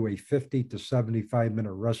give you a 50 to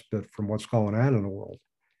 75-minute respite from what's going on in the world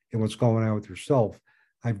and what's going on with yourself,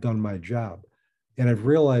 I've done my job. And I've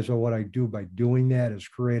realized that what I do by doing that is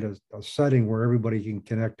create a setting where everybody can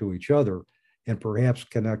connect to each other and perhaps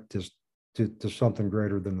connect to something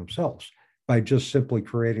greater than themselves by just simply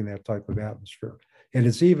creating that type of atmosphere. And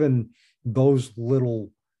it's even those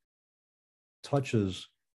little touches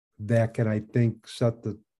that can, I think, set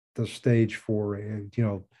the stage for,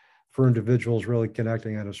 for individuals really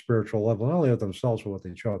connecting on a spiritual level, not only with themselves, but with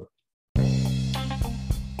each other.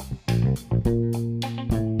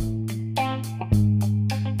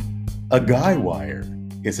 A guy wire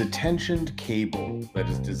is a tensioned cable that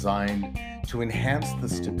is designed to enhance the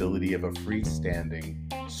stability of a freestanding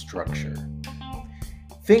structure.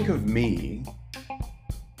 Think of me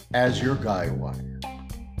as your guy wire.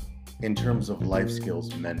 In terms of life skills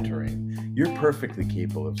mentoring, you're perfectly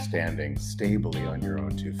capable of standing stably on your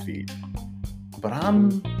own 2 feet. But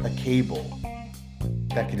I'm a cable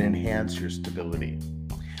that can enhance your stability.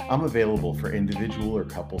 I'm available for individual or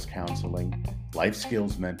couples counseling, life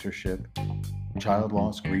skills mentorship, child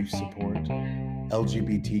loss grief support,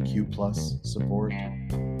 LGBTQ+ support.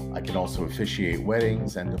 I can also officiate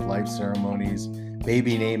weddings, end-of-life ceremonies,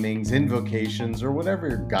 baby namings, invocations, or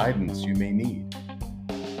whatever guidance you may need.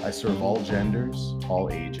 I serve all genders, all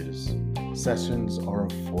ages. Sessions are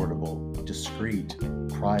affordable, discreet,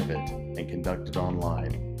 private, and conducted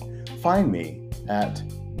online. Find me at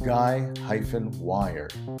guy-wire.org.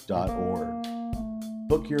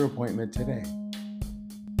 Book your appointment today.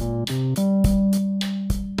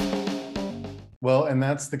 Well, and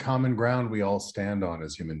that's the common ground we all stand on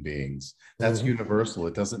as human beings. That's universal.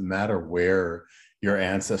 It doesn't matter where your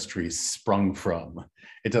ancestry sprung from.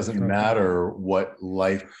 It doesn't matter what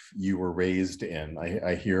life you were raised in.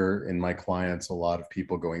 I hear in my clients a lot of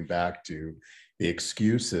people going back to the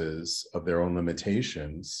excuses of their own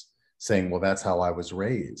limitations, saying, well, that's how I was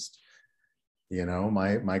raised.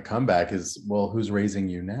 My comeback is, well, who's raising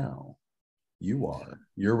you now? You are.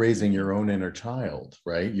 You're raising your own inner child,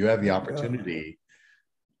 right? You have the opportunity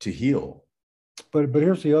to heal. But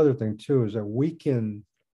here's the other thing too, is that we can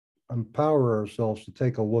empower ourselves to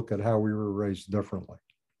take a look at how we were raised differently.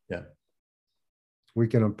 Yeah. We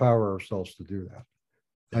can empower ourselves to do that.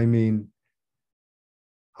 I mean,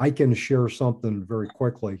 I can share something very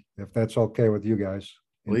quickly, if that's okay with you guys,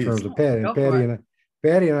 in terms of Patty. And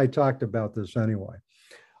Patty and I talked about this anyway.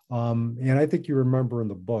 And I think you remember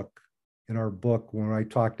in our book, when I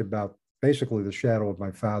talked about basically the shadow of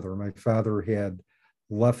my father. My father had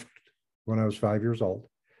left when I was 5 years old.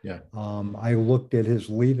 Yeah. I looked at his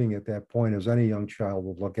leaving at that point, as any young child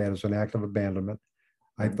would look at, as an act of abandonment.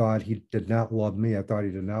 I thought he did not love me. I thought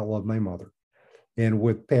he did not love my mother. And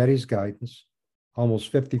with Patty's guidance, almost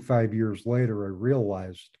 55 years later, I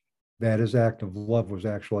realized that his act of love was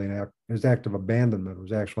actually his act of abandonment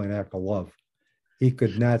was actually an act of love. he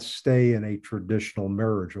could not stay in a traditional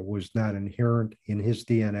marriage. It was not inherent in his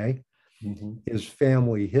DNA. Mm-hmm. His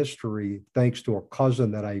family history, thanks to a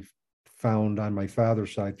cousin that I found on my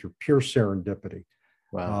father's side through pure serendipity.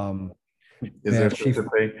 Wow. Is there such a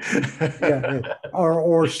thing? Yeah,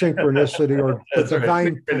 or synchronicity, or the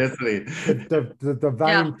divine, synchronicity. the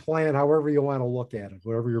divine plan, however you want to look at it,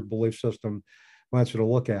 whatever your belief system wants you to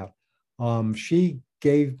look at. She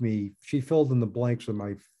filled in the blanks of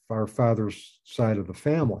our father's side of the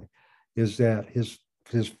family. Is that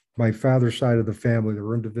my father's side of the family, there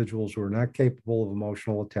were individuals who were not capable of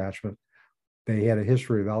emotional attachment. They had a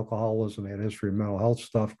history of alcoholism, they had a history of mental health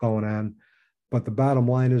stuff going on. But the bottom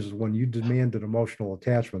line is when you demanded emotional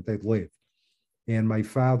attachment, they'd leave. And my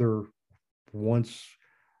father, once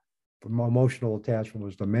emotional attachment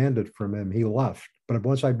was demanded from him, he left. But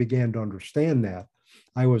once I began to understand that,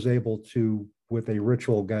 I was able to, with a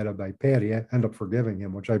ritual guided by Patty, end up forgiving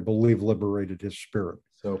him, which I believe liberated his spirit.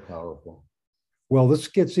 So powerful. Well, this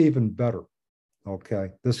gets even better.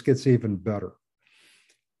 Okay. This gets even better.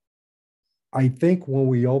 I think when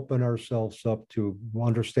we open ourselves up to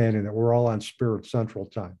understanding that we're all on Spirit Central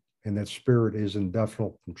Time and that Spirit is in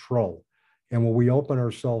definite control, and when we open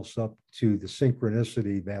ourselves up to the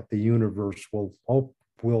synchronicity that the universe will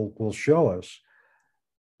show us,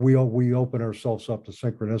 we open ourselves up to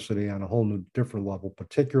synchronicity on a whole new different level,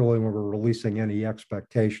 particularly when we're releasing any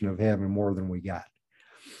expectation of having more than we got.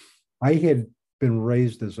 I had been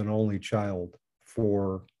raised as an only child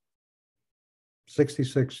for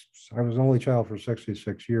 66, I was an only child for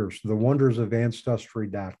 66 years. The wonders of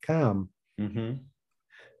ancestry.com, mm-hmm.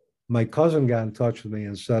 My cousin got in touch with me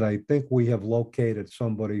and said, I think we have located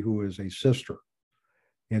somebody who is a sister.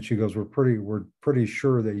 And she goes, we're pretty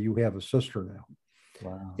sure that you have a sister now.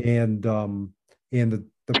 Wow. And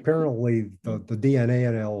apparently the DNA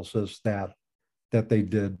analysis that they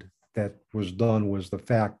did, that was done, was the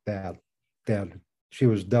fact that we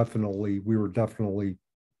were definitely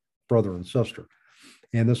brother and sister.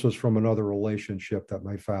 And this was from another relationship that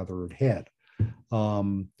my father had.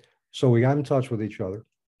 So we got in touch with each other.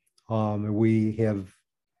 And we have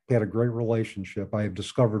had a great relationship. I have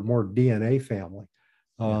discovered more DNA family.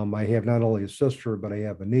 I have not only a sister, but I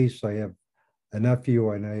have a niece, I have a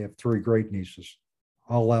nephew, and I have 3 great nieces,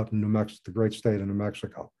 all out in New Mexico, the great state of New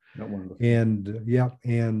Mexico.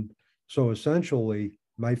 And so essentially,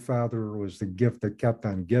 my father was the gift that kept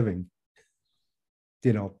on giving.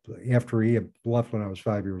 After he had left when I was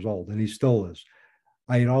 5 years old, and he still is.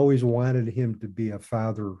 I had always wanted him to be a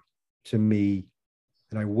father to me,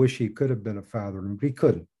 and I wish he could have been a father, but he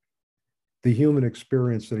couldn't. The human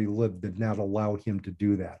experience that he lived did not allow him to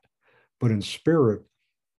do that. But in spirit,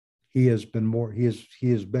 he has been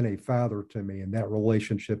a father to me, and that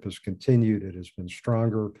relationship has continued. It has been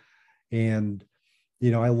stronger. And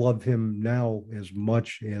I love him now as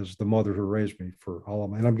much as the mother who raised me for all of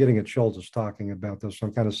my, and I'm getting a chill just talking about this. So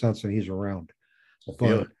I'm kind of sensing he's around.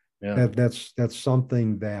 But that's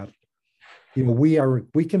something that,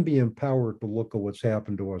 we can be empowered to look at what's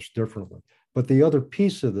happened to us differently. But the other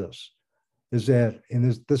piece of this is that,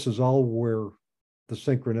 and this is all where the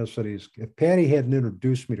synchronicities, if Patty hadn't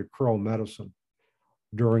introduced me to Crow medicine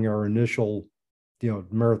during our initial,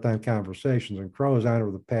 marathon conversations, and Crow is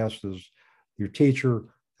honor the past as your teacher,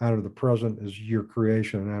 honor the present as your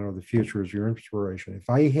creation, and honor the future as your inspiration. If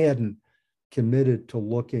I hadn't committed to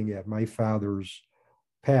looking at my father's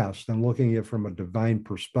past and looking at it from a divine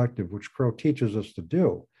perspective, which Crow teaches us to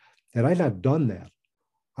do, had I not done that,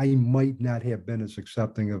 I might not have been as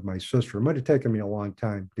accepting of my sister. It might have taken me a long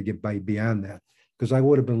time to get beyond that, because I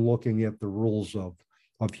would have been looking at the rules of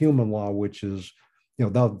human law, which is,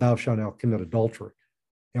 thou shalt not commit adultery.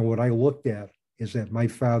 And what I looked at is that my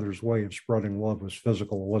father's way of spreading love was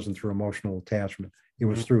physical. It wasn't through emotional attachment. It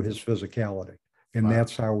was through his physicality. And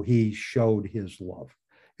that's how he showed his love.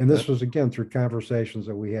 And this was, again, through conversations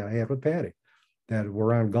that I had with Patty that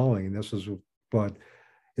were ongoing. And but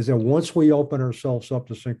is that once we open ourselves up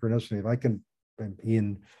to synchronicity, if I can,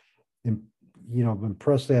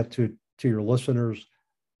 impress that to your listeners,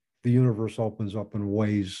 the universe opens up in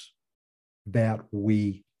ways that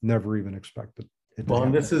we never even expected. Well,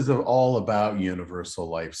 and this is all about universal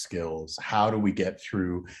life skills. How do we get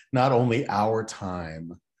through not only our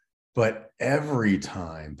time, but every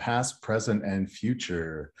time, past, present, and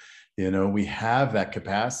future? We have that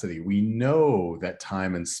capacity. We know that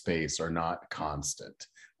time and space are not constant.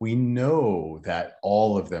 We know that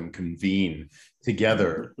all of them convene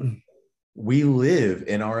together. We live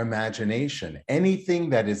in our imagination. Anything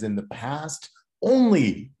that is in the past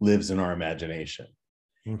only lives in our imagination.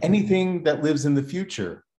 Mm-hmm. Anything that lives in the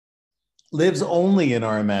future lives only in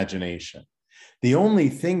our imagination. The only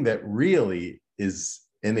thing that really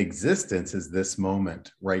in existence is this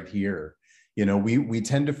moment right here. You know, we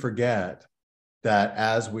tend to forget that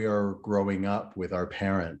as we are growing up with our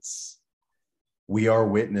parents, we are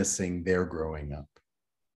witnessing their growing up.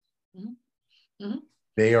 Mm-hmm. Mm-hmm.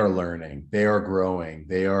 They are learning, they are growing,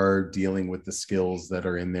 they are dealing with the skills that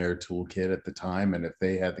are in their toolkit at the time. And if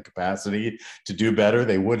they had the capacity to do better,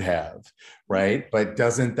 they would have, right? But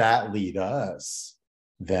doesn't that lead us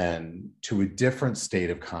then to a different state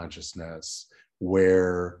of consciousness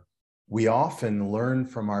where we often learn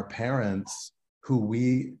from our parents who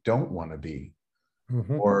we don't want to be,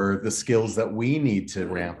 mm-hmm. or the skills that we need to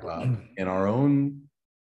ramp up in our own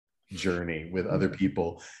journey with other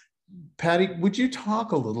people. Patty, would you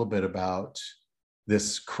talk a little bit about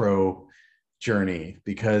this Crow journey?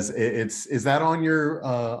 Because is that on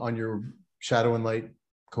your Shadow and Light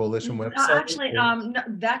Coalition website? Actually, no,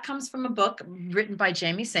 that comes from a book written by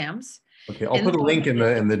Jamie Sams. Okay, I'll put a link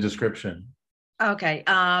in the description. Okay,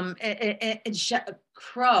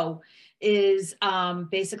 Crow is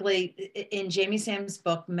basically in Jamie Sams'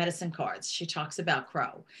 book, Medicine Cards. She talks about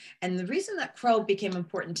Crow. And the reason that Crow became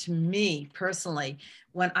important to me personally,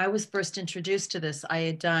 when I was first introduced to this, I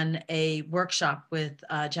had done a workshop with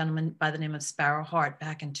a gentleman by the name of Sparrow Hart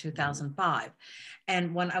back in 2005.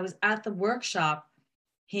 And when I was at the workshop,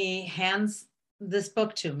 he hands this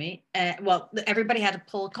book to me. Well, everybody had to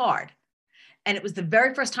pull a card. And it was the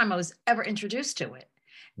very first time I was ever introduced to it.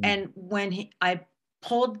 And when I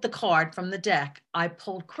pulled the card from the deck, I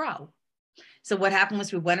pulled Crow. So what happened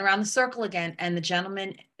was we went around the circle again, and the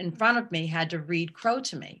gentleman in front of me had to read Crow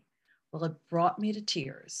to me. Well, it brought me to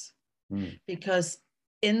tears because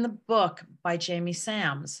in the book by Jamie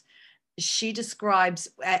Sams, she describes,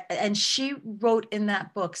 and she wrote in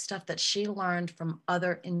that book stuff that she learned from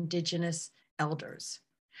other Indigenous elders.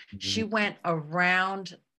 Mm-hmm. She went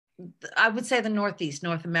around, I would say, the Northeast,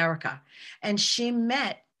 North America, and she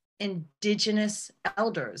met Indigenous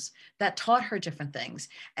elders that taught her different things,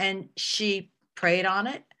 and she prayed on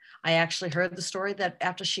it. I actually heard the story that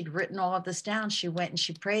after she'd written all of this down, she went and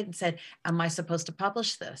she prayed and said, am I supposed to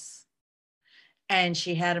publish this? And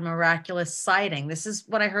she had a miraculous sighting. This is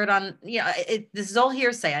what I heard on, this is all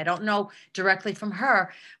hearsay. I don't know directly from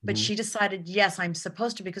her, but she decided, yes, I'm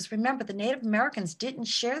supposed to, because remember, the Native Americans didn't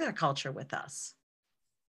share their culture with us.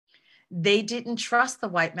 They didn't trust the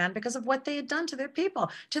white man because of what they had done to their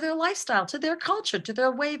people, to their lifestyle, to their culture, to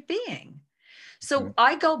their way of being. So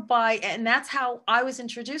I go by, and that's how I was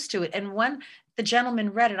introduced to it. And when the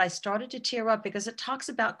gentleman read it, I started to tear up because it talks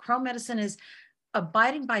about Crow medicine is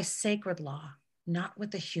abiding by sacred law, not what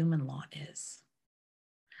the human law is.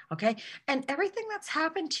 Okay. And everything that's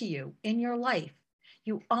happened to you in your life,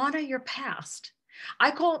 you honor your past. I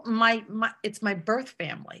call it it's my birth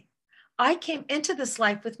family. I came into this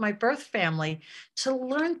life with my birth family to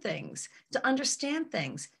learn things, to understand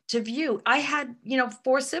things, to view. I had,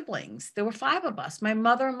 4 siblings. There were 5 of us, my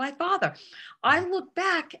mother and my father. I look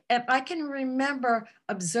back and I can remember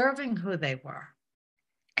observing who they were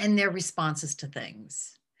and their responses to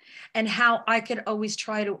things, and how I could always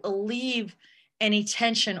try to alleviate any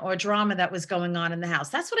tension or drama that was going on in the house.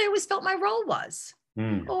 That's what I always felt my role was.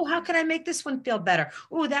 Oh, how can I make this one feel better?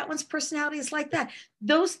 Oh, that one's personality is like that.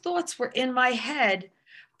 Those thoughts were in my head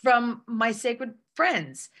from my sacred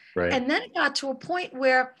friends. Right. And then it got to a point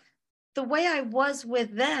where the way I was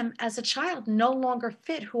with them as a child no longer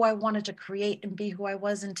fit who I wanted to create and be who I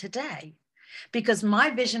was in today, because my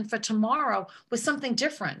vision for tomorrow was something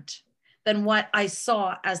different than what I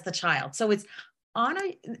saw as the child. So it's honor.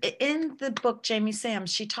 In the book, Jamie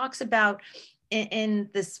Sams, she talks about, in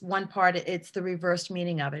this one part, it's the reversed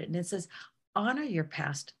meaning of it. And it says, honor your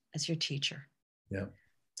past as your teacher. Yeah.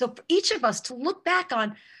 So for each of us to look back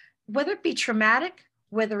on, whether it be traumatic,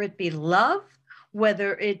 whether it be love,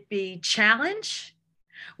 whether it be challenge,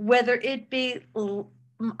 whether it be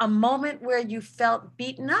a moment where you felt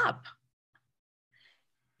beaten up,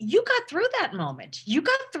 you got through that moment. You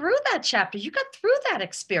got through that chapter. You got through that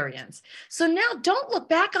experience. So now don't look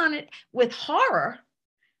back on it with horror.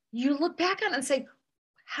 You look back on it and say,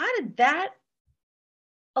 how did that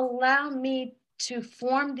allow me to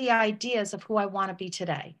form the ideas of who I want to be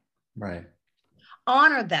today? Right.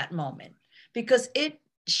 Honor that moment, because it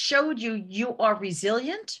showed you are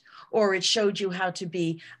resilient, or it showed you how to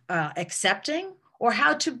be accepting, or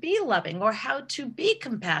how to be loving, or how to be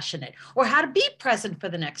compassionate, or how to be present for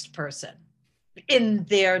the next person in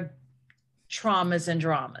their traumas and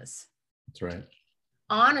dramas. That's right.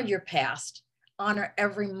 Honor your past. Honor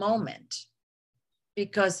every moment,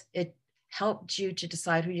 because it helped you to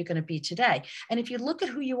decide who you're going to be today. And if you look at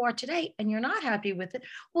who you are today and you're not happy with it,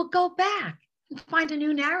 well, go back and find a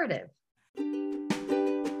new narrative.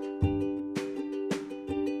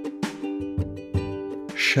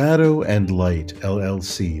 Shadow and Light,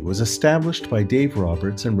 LLC, was established by Dave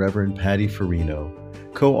Roberts and Reverend Patty Farino,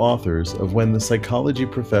 co-authors of When the Psychology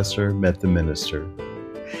Professor Met the Minister.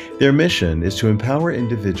 Their mission is to empower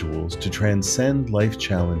individuals to transcend life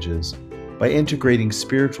challenges by integrating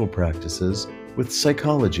spiritual practices with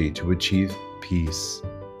psychology to achieve peace.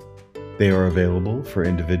 They are available for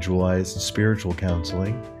individualized spiritual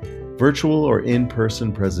counseling, virtual or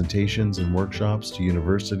in-person presentations and workshops to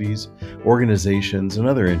universities, organizations, and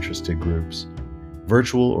other interested groups,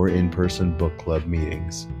 virtual or in-person book club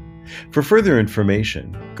meetings. For further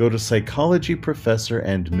information, go to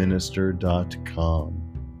psychologyprofessorandminister.com.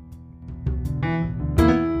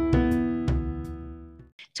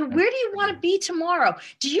 So where do you want to be tomorrow?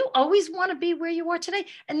 Do you always want to be where you are today?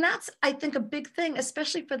 And that's, I think, a big thing,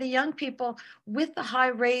 especially for the young people with the high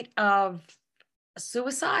rate of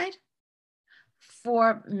suicide,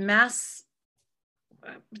 for mass,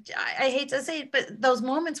 I hate to say it, but those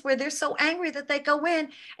moments where they're so angry that they go in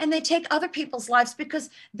and they take other people's lives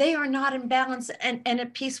because they are not in balance and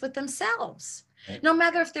at peace with themselves. Right. No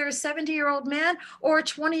matter if they're a 70-year-old man or a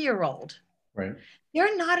 20-year-old. Right.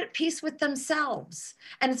 They're not at peace with themselves.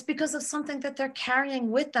 And it's because of something that they're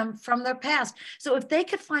carrying with them from their past. So if they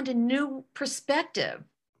could find a new perspective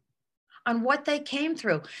on what they came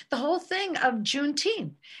through, the whole thing of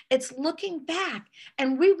Juneteenth, it's looking back,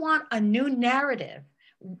 and we want a new narrative.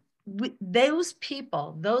 Those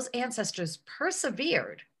people, those ancestors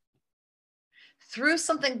persevered through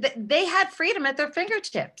something that they had freedom at their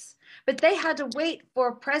fingertips, but they had to wait for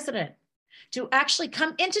a president to actually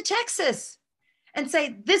come into Texas and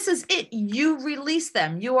say, this is it. You release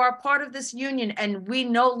them. You are part of this union, and we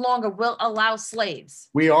no longer will allow slaves.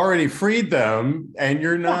 We already freed them, and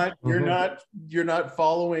you're not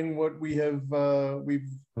following what we have we've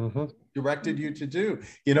directed you to do.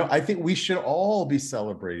 You know, I think we should all be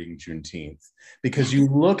celebrating Juneteenth, because you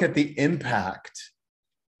look at the impact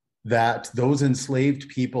that those enslaved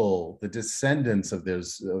people, the descendants of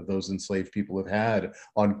those enslaved people, have had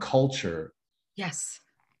on culture. Yes.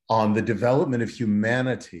 On the development of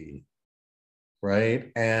humanity,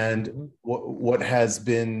 right? And what has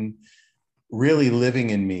been really living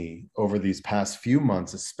in me over these past few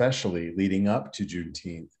months, especially leading up to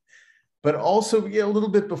Juneteenth, but also a little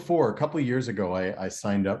bit before, a couple of years ago, I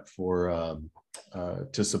signed up for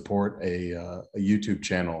to support a YouTube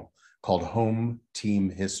channel called Home Team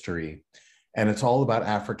History, and it's all about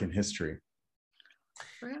African history.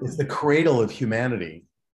 Really? It's the cradle of humanity,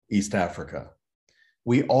 East Africa.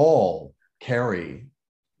 We all carry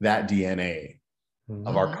that DNA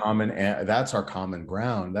of our common, that's our common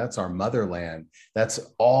ground. That's our motherland. That's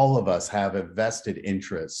all of us have a vested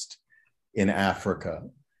interest in Africa.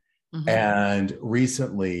 And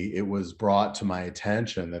recently it was brought to my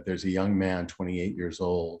attention that there's a young man, 28 years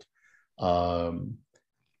old, in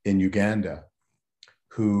Uganda,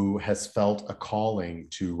 who has felt a calling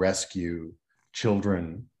to rescue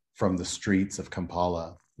children from the streets of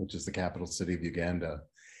Kampala, which is the capital city of Uganda.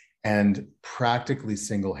 And practically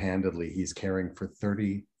single-handedly, he's caring for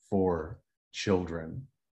 34 children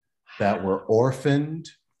that were orphaned,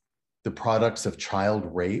 the products of child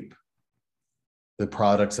rape, the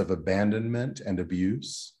products of abandonment and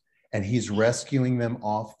abuse, and he's rescuing them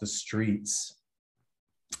off the streets.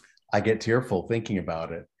 I get tearful thinking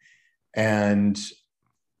about it. And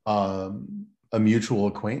a mutual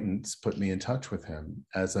acquaintance put me in touch with him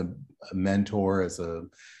as a mentor, as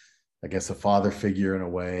I guess a father figure in a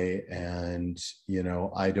way. And, you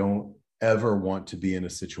know, I don't ever want to be in a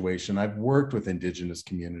situation. I've worked with indigenous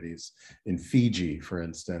communities in Fiji, for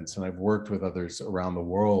instance, and I've worked with others around the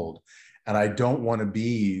world. And I don't want to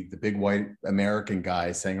be the big white American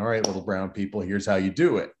guy saying, all right, little brown people, here's how you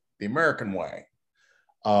do it, the American way.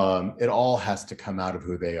 It all has to come out of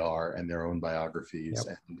who they are and their own biographies.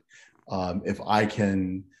 Yep. And if I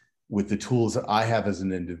can, with the tools that I have as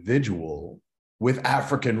an individual, with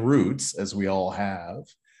African roots, as we all have,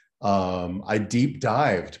 I deep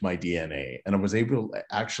dived my DNA, and I was able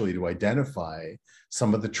actually to identify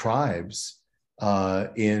some of the tribes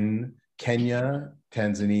in Kenya,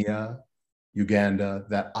 Tanzania, Uganda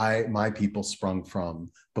that my people sprung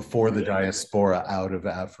from before the diaspora out of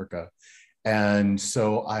Africa. And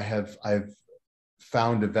so I've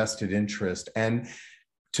found a vested interest, and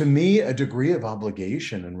to me, a degree of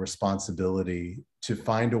obligation and responsibility to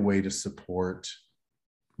find a way to support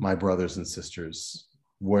my brothers and sisters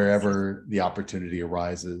wherever the opportunity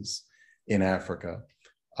arises in Africa,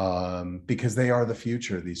 because they are the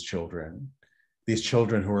future, these children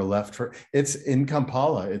who are left for, it's in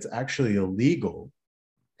Kampala, it's actually illegal,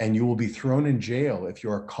 and you will be thrown in jail if you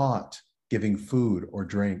are caught giving food or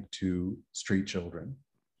drink to street children.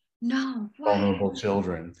 No way. vulnerable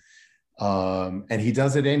children. And he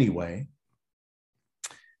does it anyway.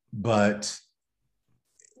 But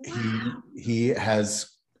Wow. he has,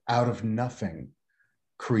 out of nothing,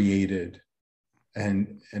 created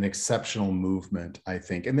an exceptional movement, I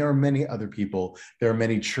think. And there are many other people. There are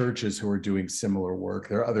many churches who are doing similar work.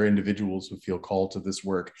 There are other individuals who feel called to this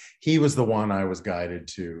work. He was the one I was guided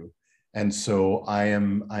to. And so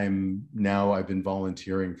I'm now, I've been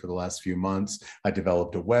volunteering for the last few months. I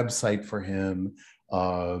developed a website for him,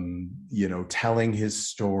 you know, telling his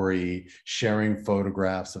story, sharing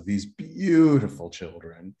photographs of these beautiful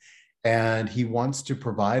children. And he wants to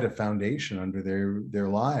provide a foundation under their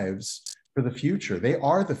lives for the future. They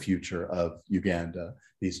are the future of Uganda,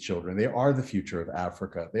 these children. They are the future of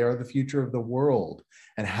Africa. They are the future of the world.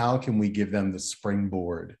 And how can we give them the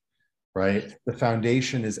springboard, right? The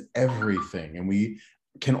foundation is everything. And we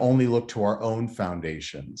can only look to our own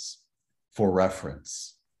foundations for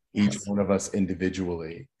reference, each one of us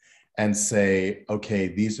individually, and say, okay,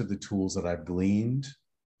 these are the tools that I've gleaned.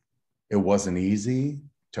 It wasn't easy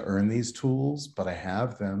to earn these tools, but I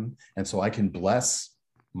have them. And so I can bless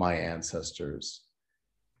my ancestors.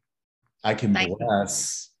 I can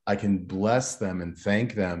bless them and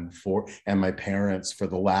thank them for, and my parents for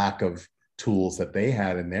the lack of tools that they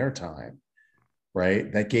had in their time,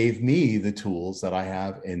 right? That gave me the tools that I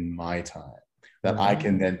have in my time, that I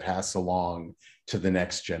can then pass along to the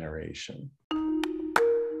next generation.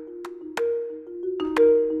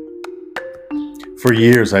 For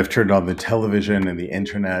years, I've turned on the television and the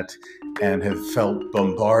internet and have felt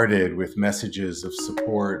bombarded with messages of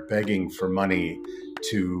support, begging for money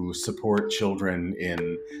to support children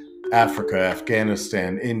in Africa,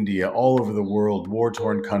 Afghanistan, India, all over the world,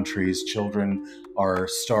 war-torn countries. Children are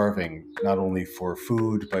starving, not only for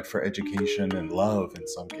food, but for education and love in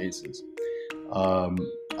some cases.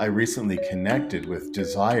 I recently connected with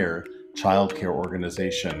Desire childcare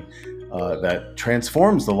organization that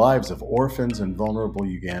transforms the lives of orphans and vulnerable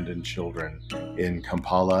Ugandan children in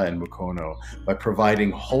Kampala and Mukono by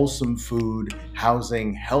providing wholesome food,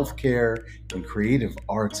 housing, healthcare, and creative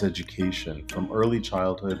arts education from early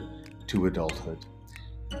childhood to adulthood.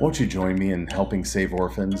 Won't you join me in helping save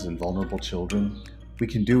orphans and vulnerable children? We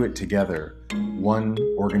can do it together, one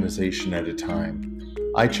organization at a time.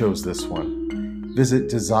 I chose this one. Visit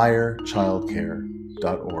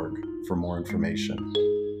desirechildcare.org for more information.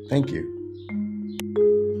 Thank you.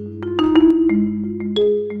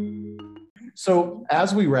 So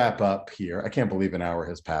as we wrap up here, I can't believe an hour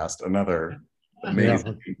has passed. Another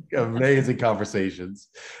amazing conversations.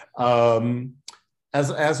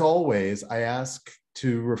 As always, I ask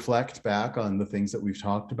to reflect back on the things that we've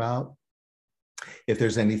talked about. If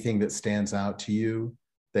there's anything that stands out to you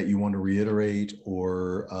that you want to reiterate,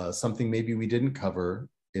 or something maybe we didn't cover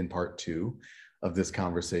in part 2 of this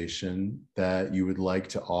conversation that you would like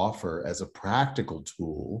to offer as a practical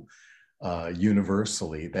tool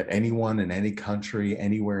universally, that anyone in any country,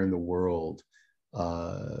 anywhere in the world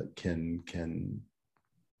can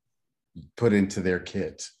put into their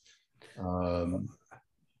kit.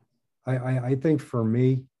 I think for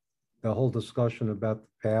me, the whole discussion about the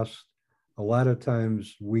past, a lot of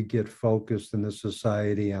times we get focused in this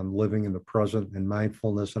society on living in the present and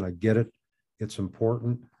mindfulness, and I get it, it's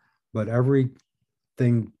important, but every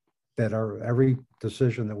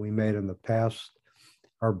decision that we made in the past,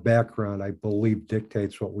 our background, I believe,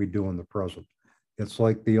 dictates what we do in the present. It's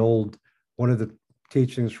like one of the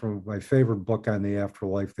teachings from my favorite book on the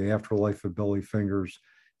Afterlife of Billy Fingers,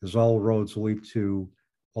 is all roads lead to,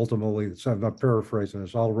 ultimately, I'm not paraphrasing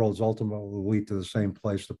this, all roads ultimately lead to the same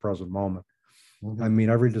place, the present moment. I mean,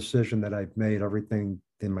 every decision that I've made, everything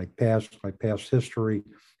in my past history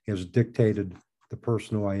has dictated the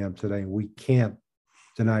person who I am today. We can't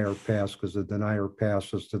deny our past, because to deny our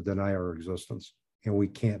past is to deny our existence. And we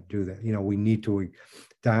can't do that. You know, we need to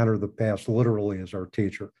honor the past literally as our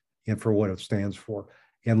teacher and for what it stands for,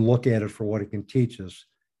 and look at it for what it can teach us,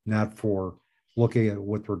 not for looking at it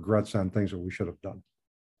with regrets on things that we should have done.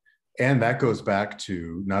 And that goes back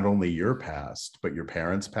to not only your past, but your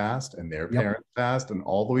parents' past and their parents' past, and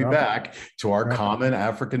all the way back to our common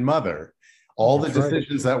African mother. All the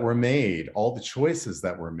decisions that were made, all the choices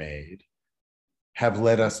that were made have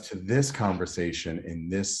led us to this conversation in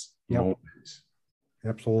this moment.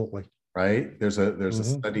 Absolutely. Right? There's a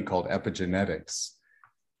study called epigenetics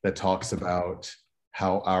that talks about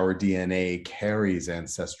how our DNA carries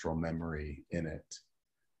ancestral memory in it.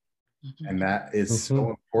 And that is so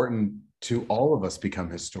important to all of us become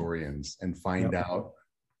historians and find out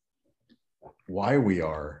why we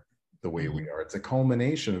are the way we are. It's a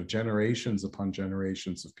culmination of generations upon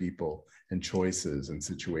generations of people and choices and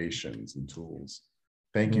situations and tools.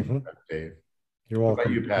 Thank you for that, Dave. You're welcome. What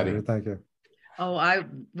about you, Patty? Thank you. Oh,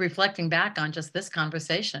 reflecting back on just this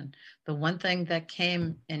conversation, the one thing that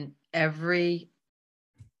came in every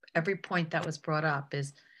point that was brought up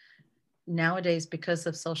is nowadays, because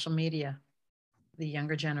of social media, the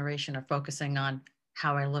younger generation are focusing on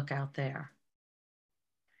how I look out there.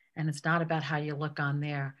 And it's not about how you look on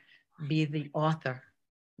there. Be the author,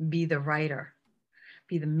 be the writer,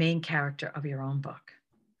 be the main character of your own book.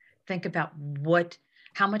 Think about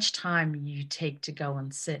how much time you take to go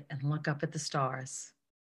and sit and look up at the stars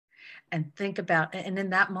and think about, and in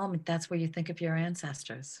that moment, that's where you think of your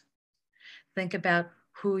ancestors. Think about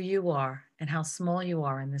who you are and how small you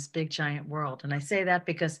are in this big giant world. And I say that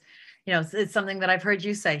because, it's something that I've heard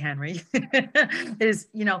you say, Henry, is,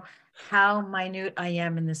 how minute I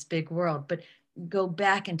am in this big world. But go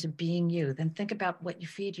back into being you. Then think about what you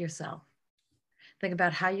feed yourself. Think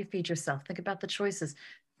about how you feed yourself. Think about the choices.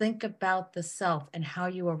 Think about the self and how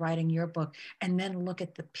you are writing your book. And then look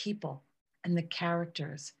at the people and the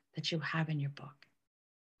characters that you have in your book.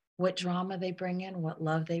 What drama they bring in, what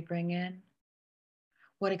love they bring in,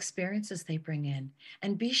 what experiences they bring in,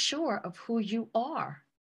 and be sure of who you are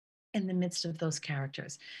in the midst of those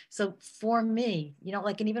characters. So for me,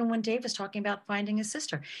 and even when Dave was talking about finding his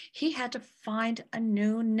sister, he had to find a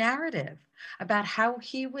new narrative about how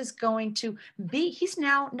he was going to be. He's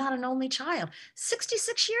now not an only child.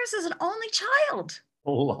 66 years as an only child.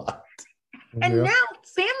 A lot. And now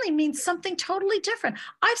family means something totally different.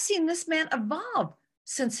 I've seen this man evolve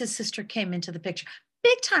since his sister came into the picture.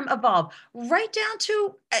 Big time evolve, right down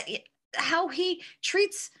to how he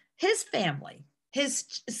treats his family,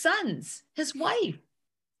 his sons, his wife.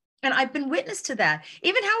 And I've been witness to that.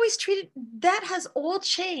 Even how he's treated, that has all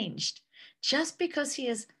changed just because he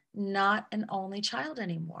is not an only child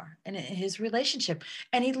anymore in his relationship.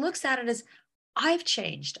 And he looks at it as, I've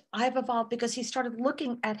changed, I've evolved, because he started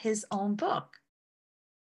looking at his own book.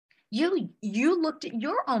 You looked at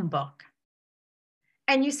your own book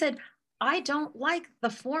and you said, I don't like the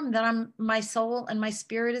form that my soul and my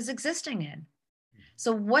spirit is existing in.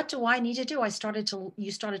 So what do I need to do?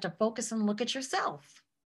 You started to focus and look at yourself.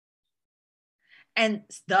 And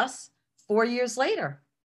thus, 4 years later,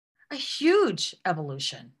 a huge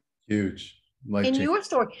evolution. Huge. In your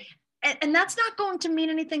story. And that's not going to mean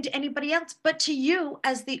anything to anybody else, but to you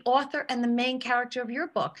as the author and the main character of your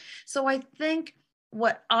book. So I think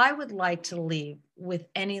what I would like to leave with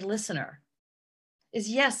any listener is,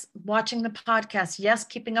 yes, watching the podcast, yes,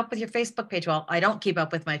 keeping up with your Facebook page. Well, I don't keep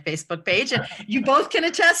up with my Facebook page, and you both can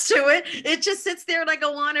attest to it. It just sits there and I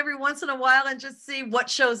go on every once in a while and just see what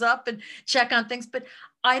shows up and check on things. But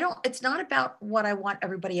it's not about what I want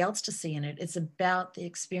everybody else to see in it. It's about the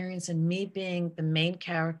experience and me being the main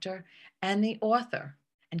character and the author,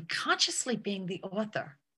 and consciously being the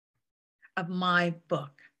author of my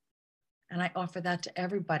book. And I offer that to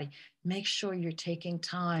everybody. Make sure you're taking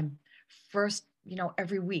time first,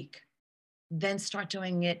 every week, then start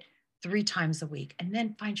doing it 3 times a week, and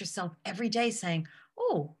then find yourself every day saying,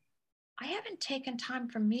 oh, I haven't taken time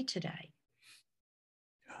for me today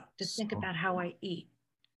to think about how I eat,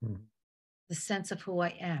 the sense of who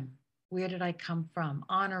I am, where did I come from,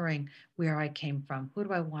 honoring where I came from, who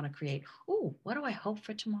do I want to create, oh, what do I hope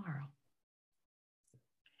for tomorrow?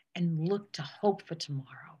 And look to hope for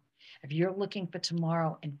tomorrow. If you're looking for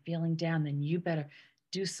tomorrow and feeling down, then you better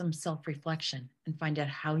do some self-reflection and find out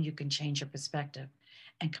how you can change your perspective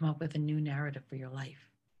and come up with a new narrative for your life.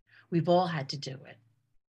 We've all had to do it.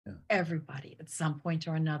 Yeah. Everybody at some point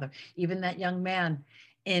or another. Even that young man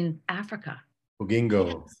in Africa.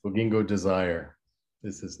 Bugingo Desire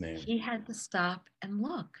is his name. He had to stop and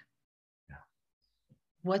look. Yeah.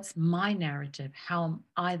 What's my narrative? How am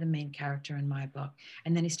I the main character in my book?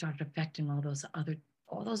 And then he started affecting all those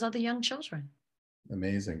other young children.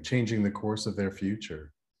 Amazing. Changing the course of their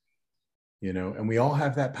future, and we all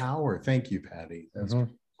have that power. Thank you, Patty. That's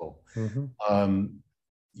beautiful.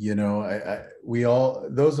 We all,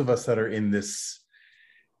 those of us that are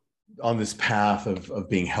on this path of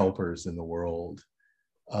being helpers in the world.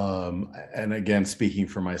 And again, speaking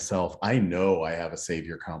for myself, I know I have a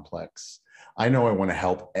savior complex. I know I want to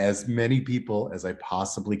help as many people as I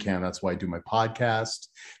possibly can. That's why I do my podcast.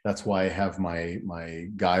 That's why I have my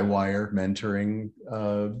Guywire mentoring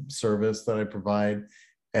service that I provide.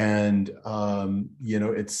 And,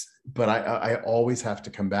 but I always have to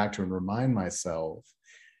come back to and remind myself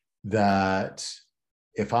that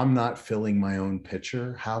if I'm not filling my own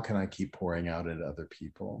pitcher, how can I keep pouring out into other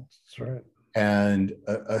people? That's right. And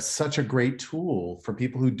such a great tool for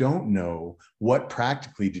people who don't know what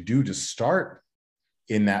practically to do to start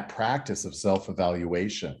in that practice of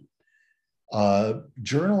self-evaluation.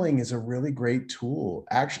 Journaling is a really great tool,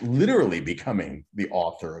 actually literally becoming the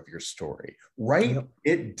author of your story. Write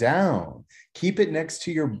it down, keep it next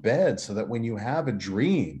to your bed so that when you have a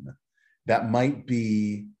dream that might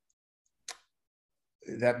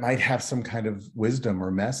have some kind of wisdom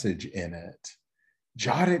or message in it,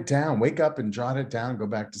 jot it down, wake up and jot it down, go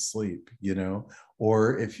back to sleep,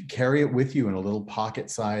 or if you carry it with you in a little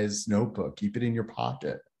pocket-sized notebook, keep it in your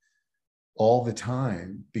pocket all the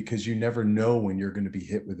time, because you never know when you're going to be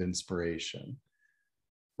hit with inspiration,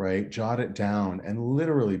 right? Jot it down and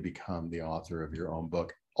literally become the author of your own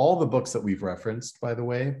book. All the books that we've referenced, by the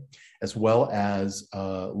way, as well as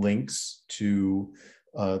links to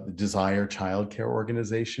the Desire Childcare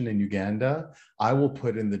Organization in Uganda, I will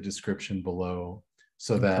put in the description below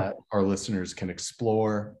so that our listeners can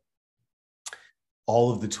explore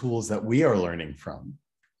all of the tools that we are learning from.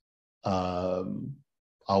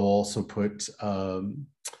 I'll also put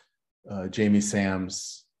Jamie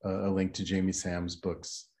Sam's, a link to Jamie Sam's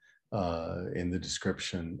books in the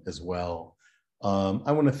description as well.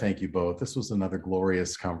 I want to thank you both. This was another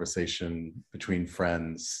glorious conversation between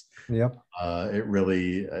friends. Yep. It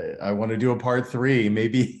really, I want to do a part 3,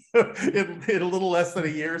 maybe in a little less than a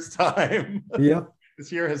year's time. Yep. This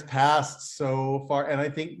year has passed so far, and I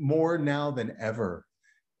think more now than ever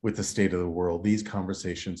with the state of the world, these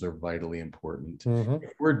conversations are vitally important.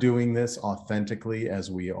 If we're doing this authentically as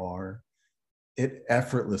we are, it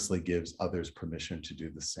effortlessly gives others permission to do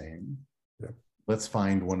the same. Yep. Let's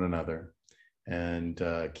find one another and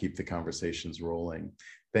keep the conversations rolling.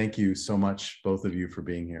 Thank you so much, both of you, for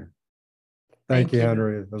being here. Thank you,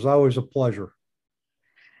 Henry. It was always a pleasure.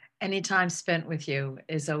 Any time spent with you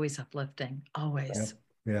is always uplifting, always.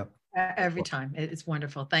 Yeah. Every time. It's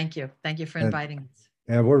wonderful. Thank you. Thank you for inviting us.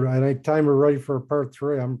 And anytime we're ready for a part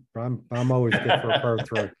 3, I'm always good for a part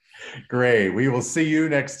 3. Great. We will see you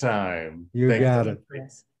next time. You got it.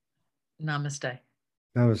 Yes. Namaste.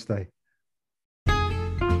 Namaste.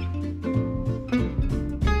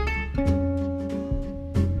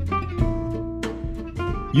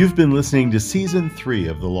 You've been listening to Season 3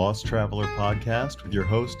 of the Lost Traveler Podcast with your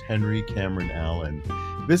host, Henry Cameron Allen.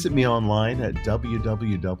 Visit me online at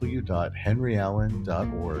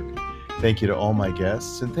www.henryallen.org. Thank you to all my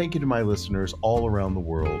guests, and thank you to my listeners all around the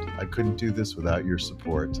world. I couldn't do this without your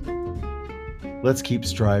support. Let's keep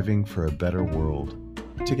striving for a better world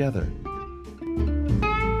together.